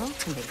in the world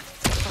to me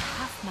for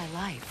half my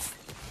life.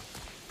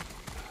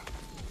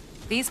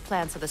 These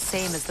plants are the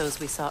same as those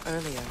we saw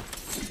earlier.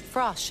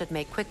 Frost should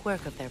make quick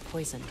work of their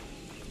poison.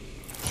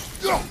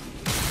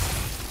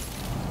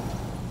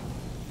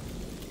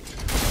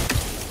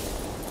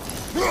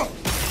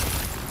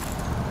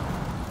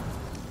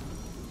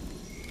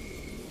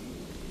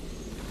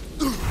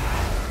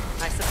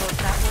 I suppose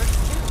that works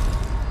too.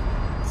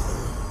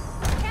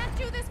 Can't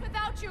do this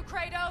without you,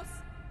 Kratos!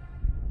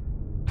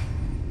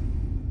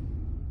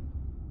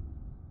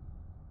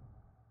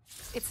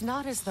 It's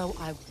not as though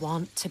I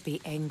want to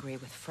be angry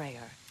with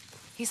Freyr.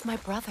 He's my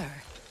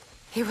brother.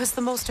 He was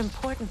the most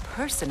important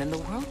person in the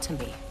world to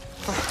me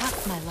for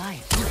half my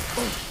life.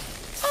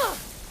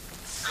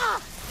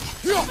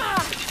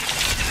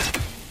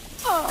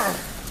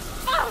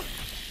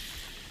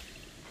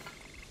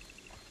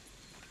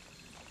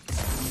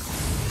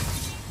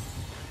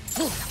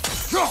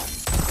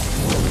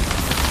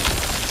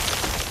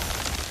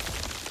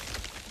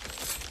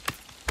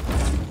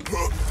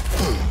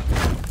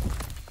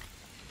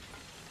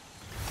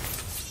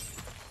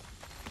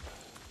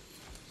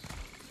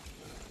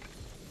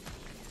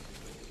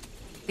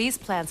 These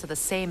plants are the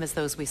same as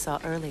those we saw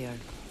earlier.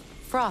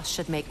 Frost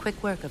should make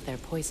quick work of their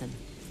poison.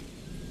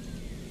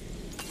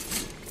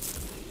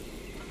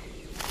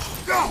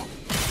 Go!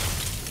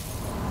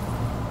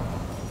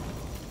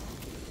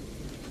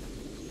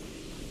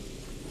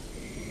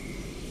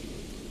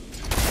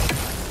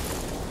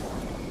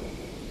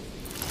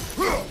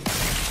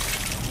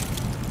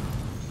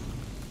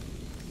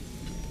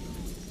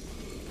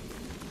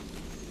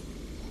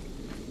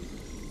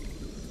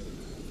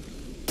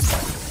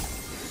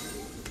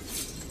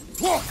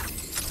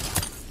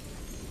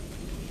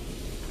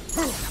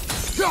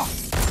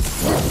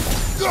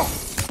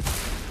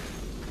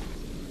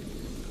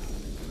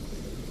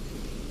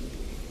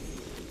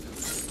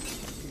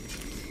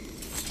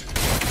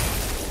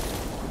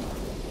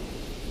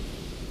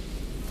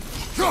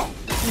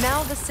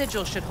 Now the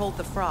sigil should hold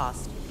the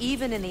frost,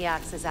 even in the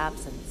axe's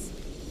absence.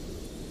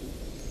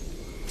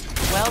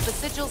 Well, the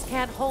sigils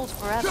can't hold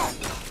forever.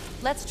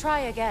 Let's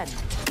try again.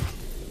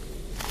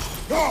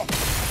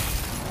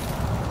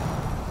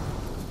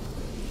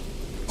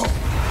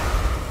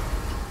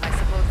 I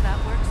suppose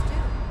that works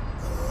too.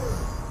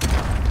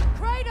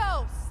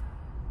 Kratos!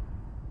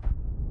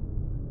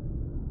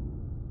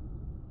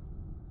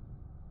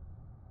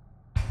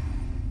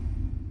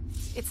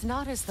 It's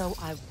not as though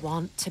I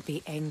want to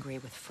be angry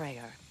with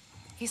Freyr.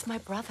 He's my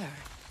brother.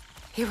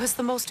 He was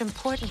the most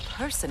important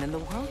person in the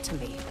world to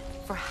me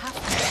for half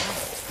my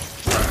life.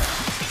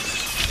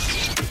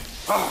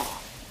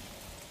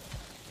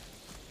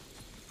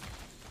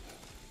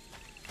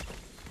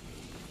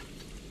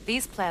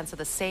 These plants are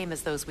the same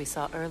as those we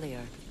saw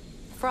earlier.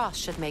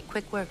 Frost should make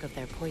quick work of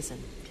their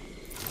poison.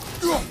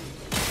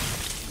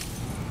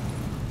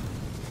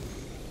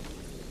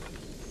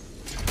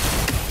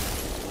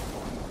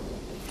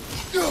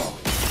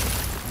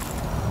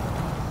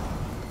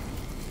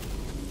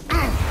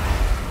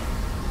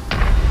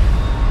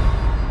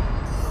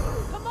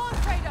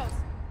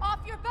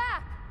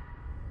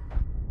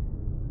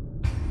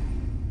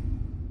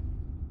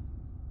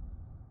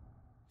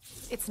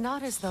 It's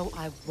not as though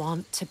I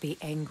want to be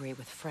angry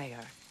with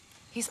Freyr.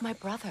 He's my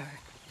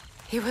brother.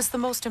 He was the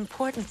most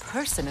important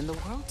person in the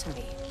world to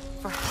me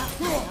for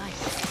half my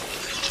life.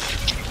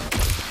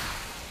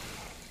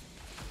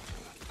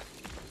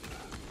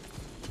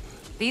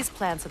 These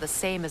plants are the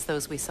same as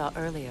those we saw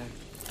earlier.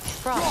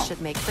 Frost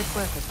should make quick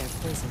work of their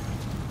poison.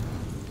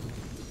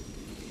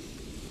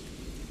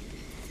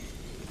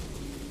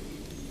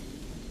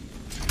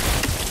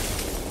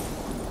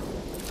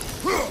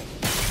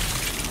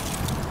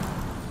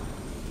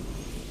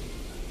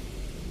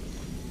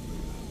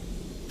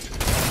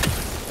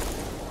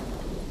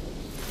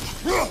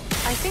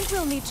 I think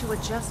we'll need to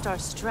adjust our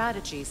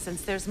strategy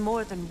since there's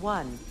more than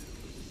one.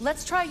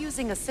 Let's try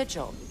using a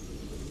sigil.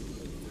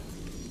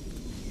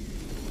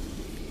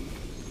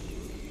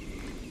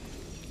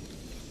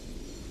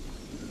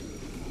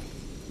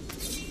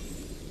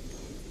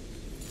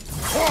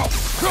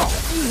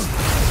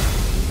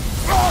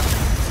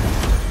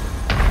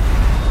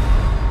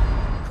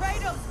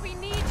 Kratos, we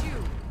need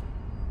you!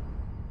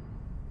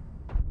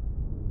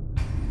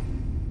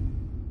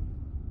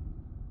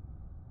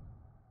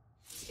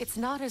 It's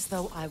not as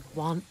though I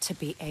want to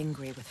be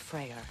angry with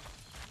Freyr.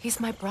 He's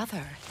my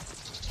brother.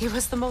 He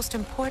was the most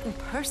important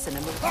person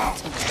in the world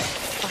to me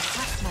for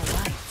half my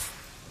life.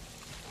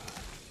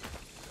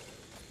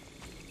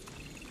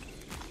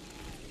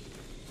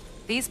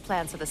 These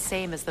plants are the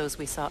same as those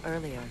we saw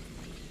earlier.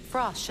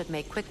 Frost should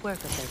make quick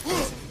work of their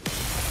poison.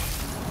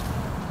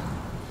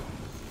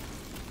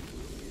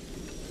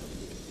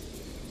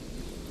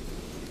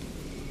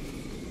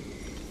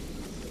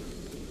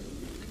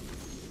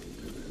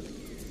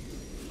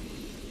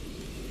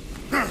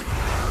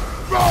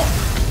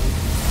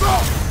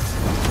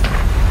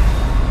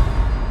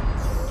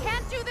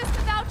 Can't do this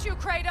without you,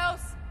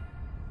 Kratos!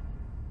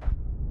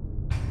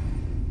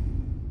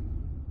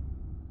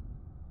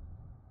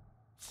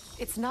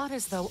 It's not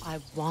as though I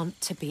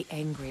want to be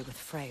angry with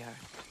Freyr.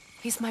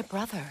 He's my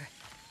brother.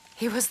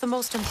 He was the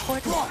most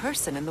important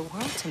person in the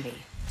world to me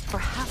for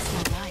half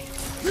my life.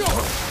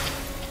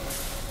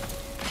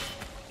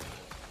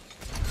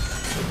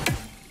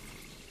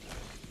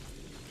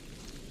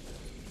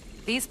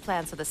 These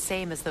plants are the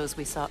same as those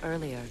we saw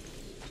earlier.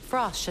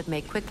 Frost should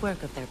make quick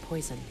work of their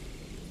poison.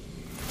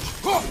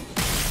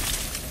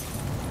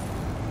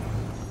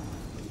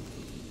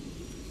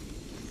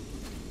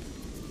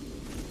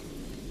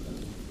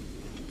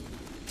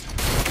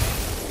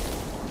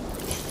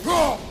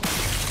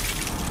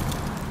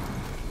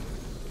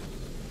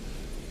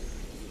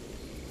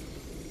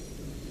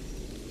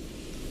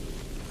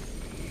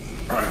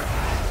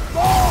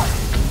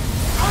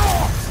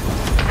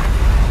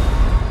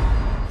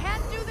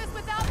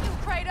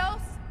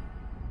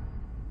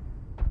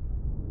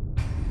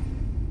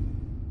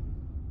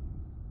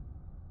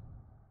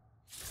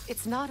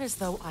 It's not as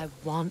though I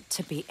want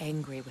to be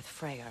angry with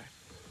Freyr.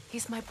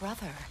 He's my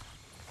brother.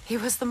 He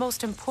was the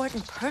most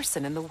important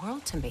person in the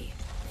world to me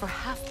for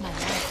half my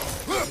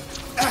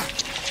life.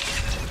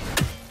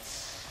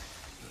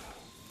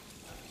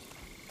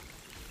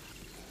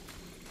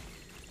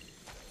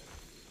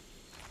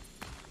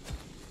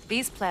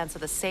 These plants are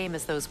the same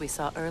as those we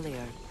saw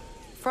earlier.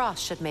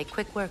 Frost should make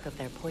quick work of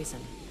their poison.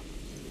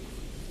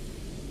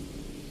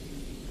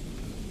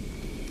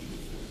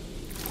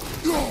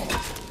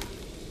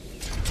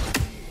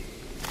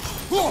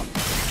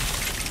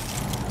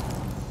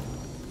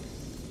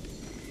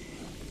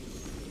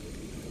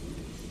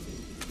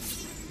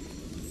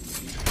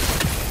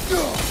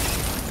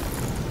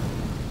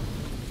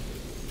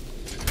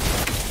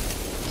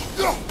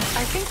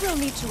 I think we'll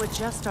need to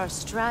adjust our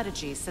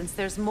strategy since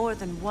there's more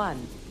than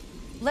one.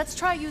 Let's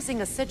try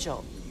using a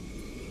sigil.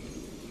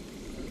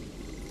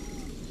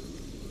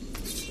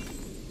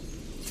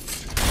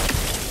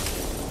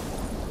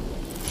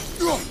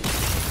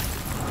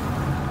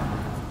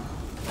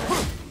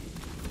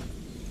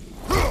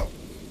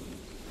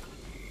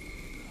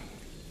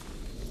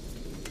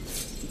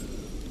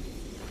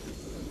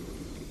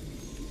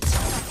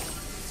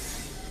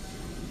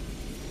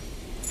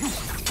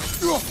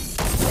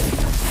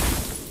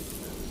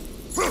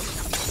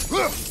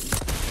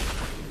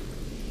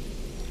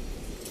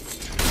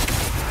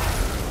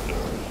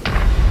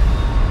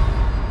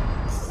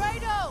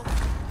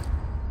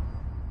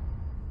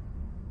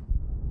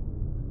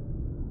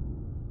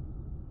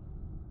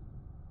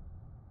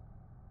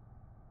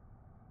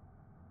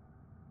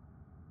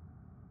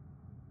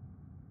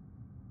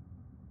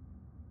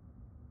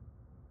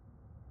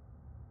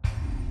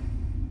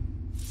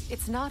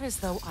 It's not as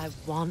though I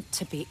want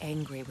to be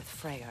angry with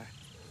Freyr.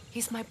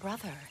 He's my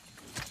brother.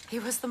 He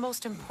was the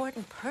most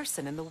important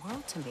person in the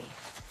world to me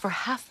for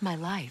half my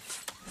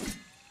life.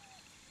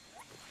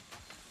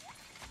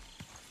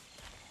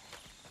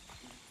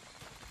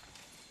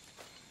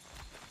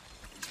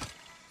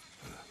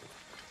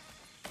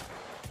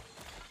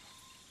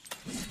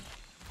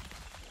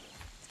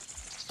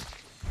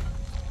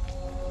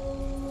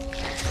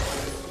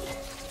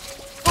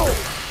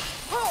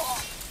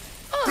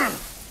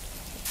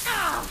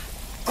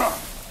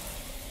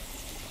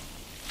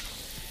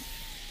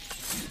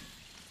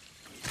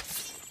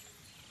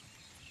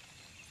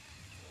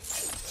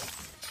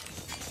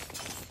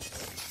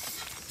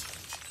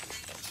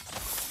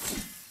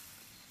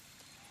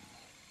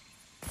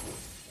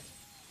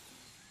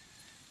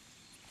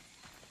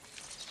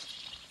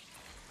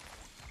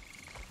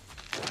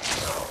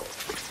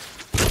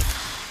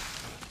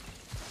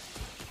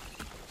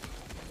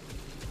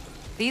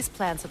 These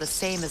plants are the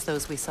same as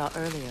those we saw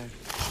earlier.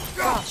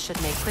 Frost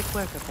should make quick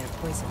work of their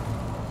poison.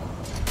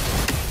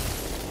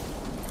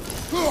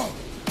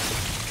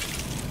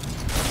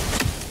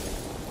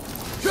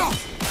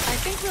 I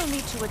think we'll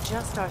need to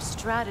adjust our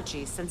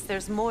strategy since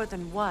there's more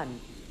than one.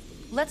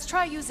 Let's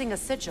try using a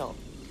sigil.